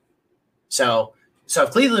 So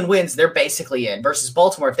if Cleveland wins, they're basically in. Versus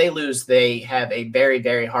Baltimore, if they lose, they have a very,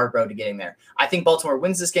 very hard road to getting there. I think Baltimore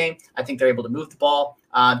wins this game. I think they're able to move the ball.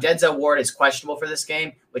 Denzel Ward is questionable for this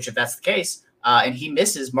game, which if that's the case, and he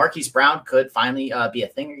misses, Marquise Brown could finally be a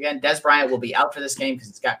thing again. Des Bryant will be out for this game because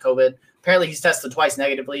he's got COVID. Apparently he's tested twice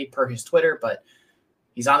negatively per his Twitter, but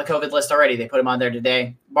he's on the COVID list already. They put him on there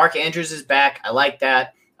today. Mark Andrews is back. I like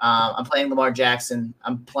that. I'm playing Lamar Jackson.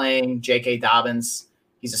 I'm playing J.K. Dobbins.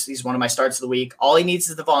 He's one of my starts of the week. All he needs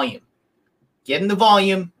is the volume. Give him the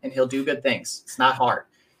volume, and he'll do good things. It's not hard.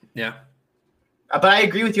 Yeah. But I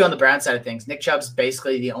agree with you on the Brown side of things. Nick Chubb's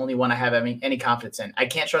basically the only one I have any confidence in. I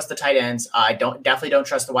can't trust the tight ends. I definitely don't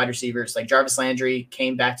trust the wide receivers. Like Jarvis Landry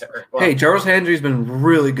came back to earth. Well, Jarvis Landry's been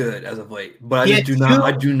really good as of late, but I do not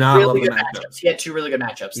love the matchups. He had 2 really good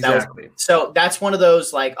matchups. Exactly. So that's one of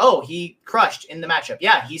those he crushed in the matchup.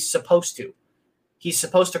 Yeah, he's supposed to. He's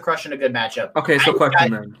supposed to crush in a good matchup. Okay, so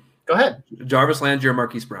question then. Go ahead. Jarvis Landry or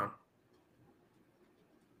Marquise Brown?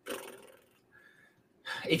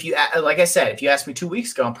 if you, like I said, if you asked me 2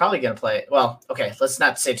 weeks ago, I'm probably going to play. Well, okay, let's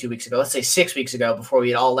not say 2 weeks ago. Let's say 6 weeks ago, before we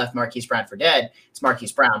had all left Marquise Brown for dead. It's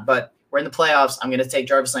Marquise Brown, but we're in the playoffs. I'm going to take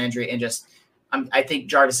Jarvis Landry and I think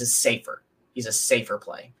Jarvis is safer. He's a safer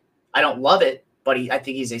play. I don't love it, but I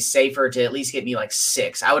think he's a safer to at least get me like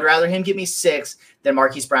 6. I would rather him get me 6 than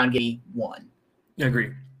Marquise Brown get me 1. I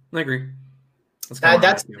agree.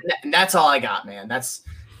 That's all I got, man. That's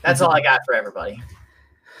all I got for everybody.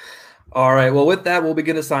 All right. Well, with that, we'll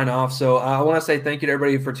begin to sign off. So I want to say thank you to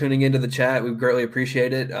everybody for tuning into the chat. We greatly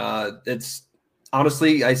appreciate it. It's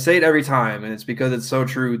honestly, I say it every time, and it's because it's so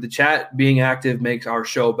true. The chat being active makes our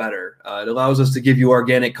show better. It allows us to give you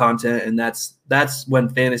organic content, and that's when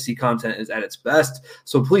fantasy content is at its best.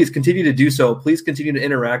 So please continue to do so. Please continue to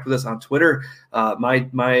interact with us on Twitter. My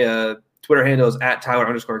Twitter handle is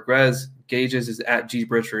 @Tyler_Grez. Gage's is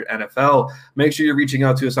 @GBridgefordNFL. Make sure you're reaching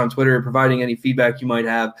out to us on Twitter, providing any feedback you might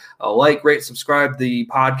have. Like, rate, subscribe the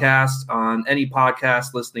podcast on any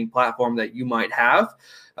podcast listening platform that you might have.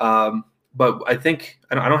 But I think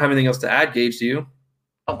I don't have anything else to add. Gage, do you?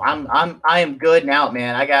 Oh, I am good now,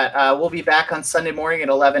 man. I got we'll be back on Sunday morning at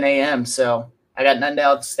 11 a.m. So I got nothing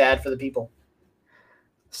else to add for the people.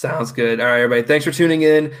 Sounds good. All right, everybody. Thanks for tuning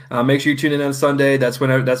in. Make sure you tune in on Sunday. That's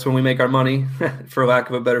when we make our money, for lack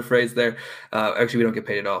of a better phrase there. Actually, we don't get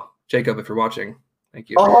paid at all. Jacob, if you're watching, thank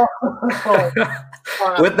you. With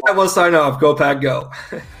that, we'll sign off. Go Pack, go.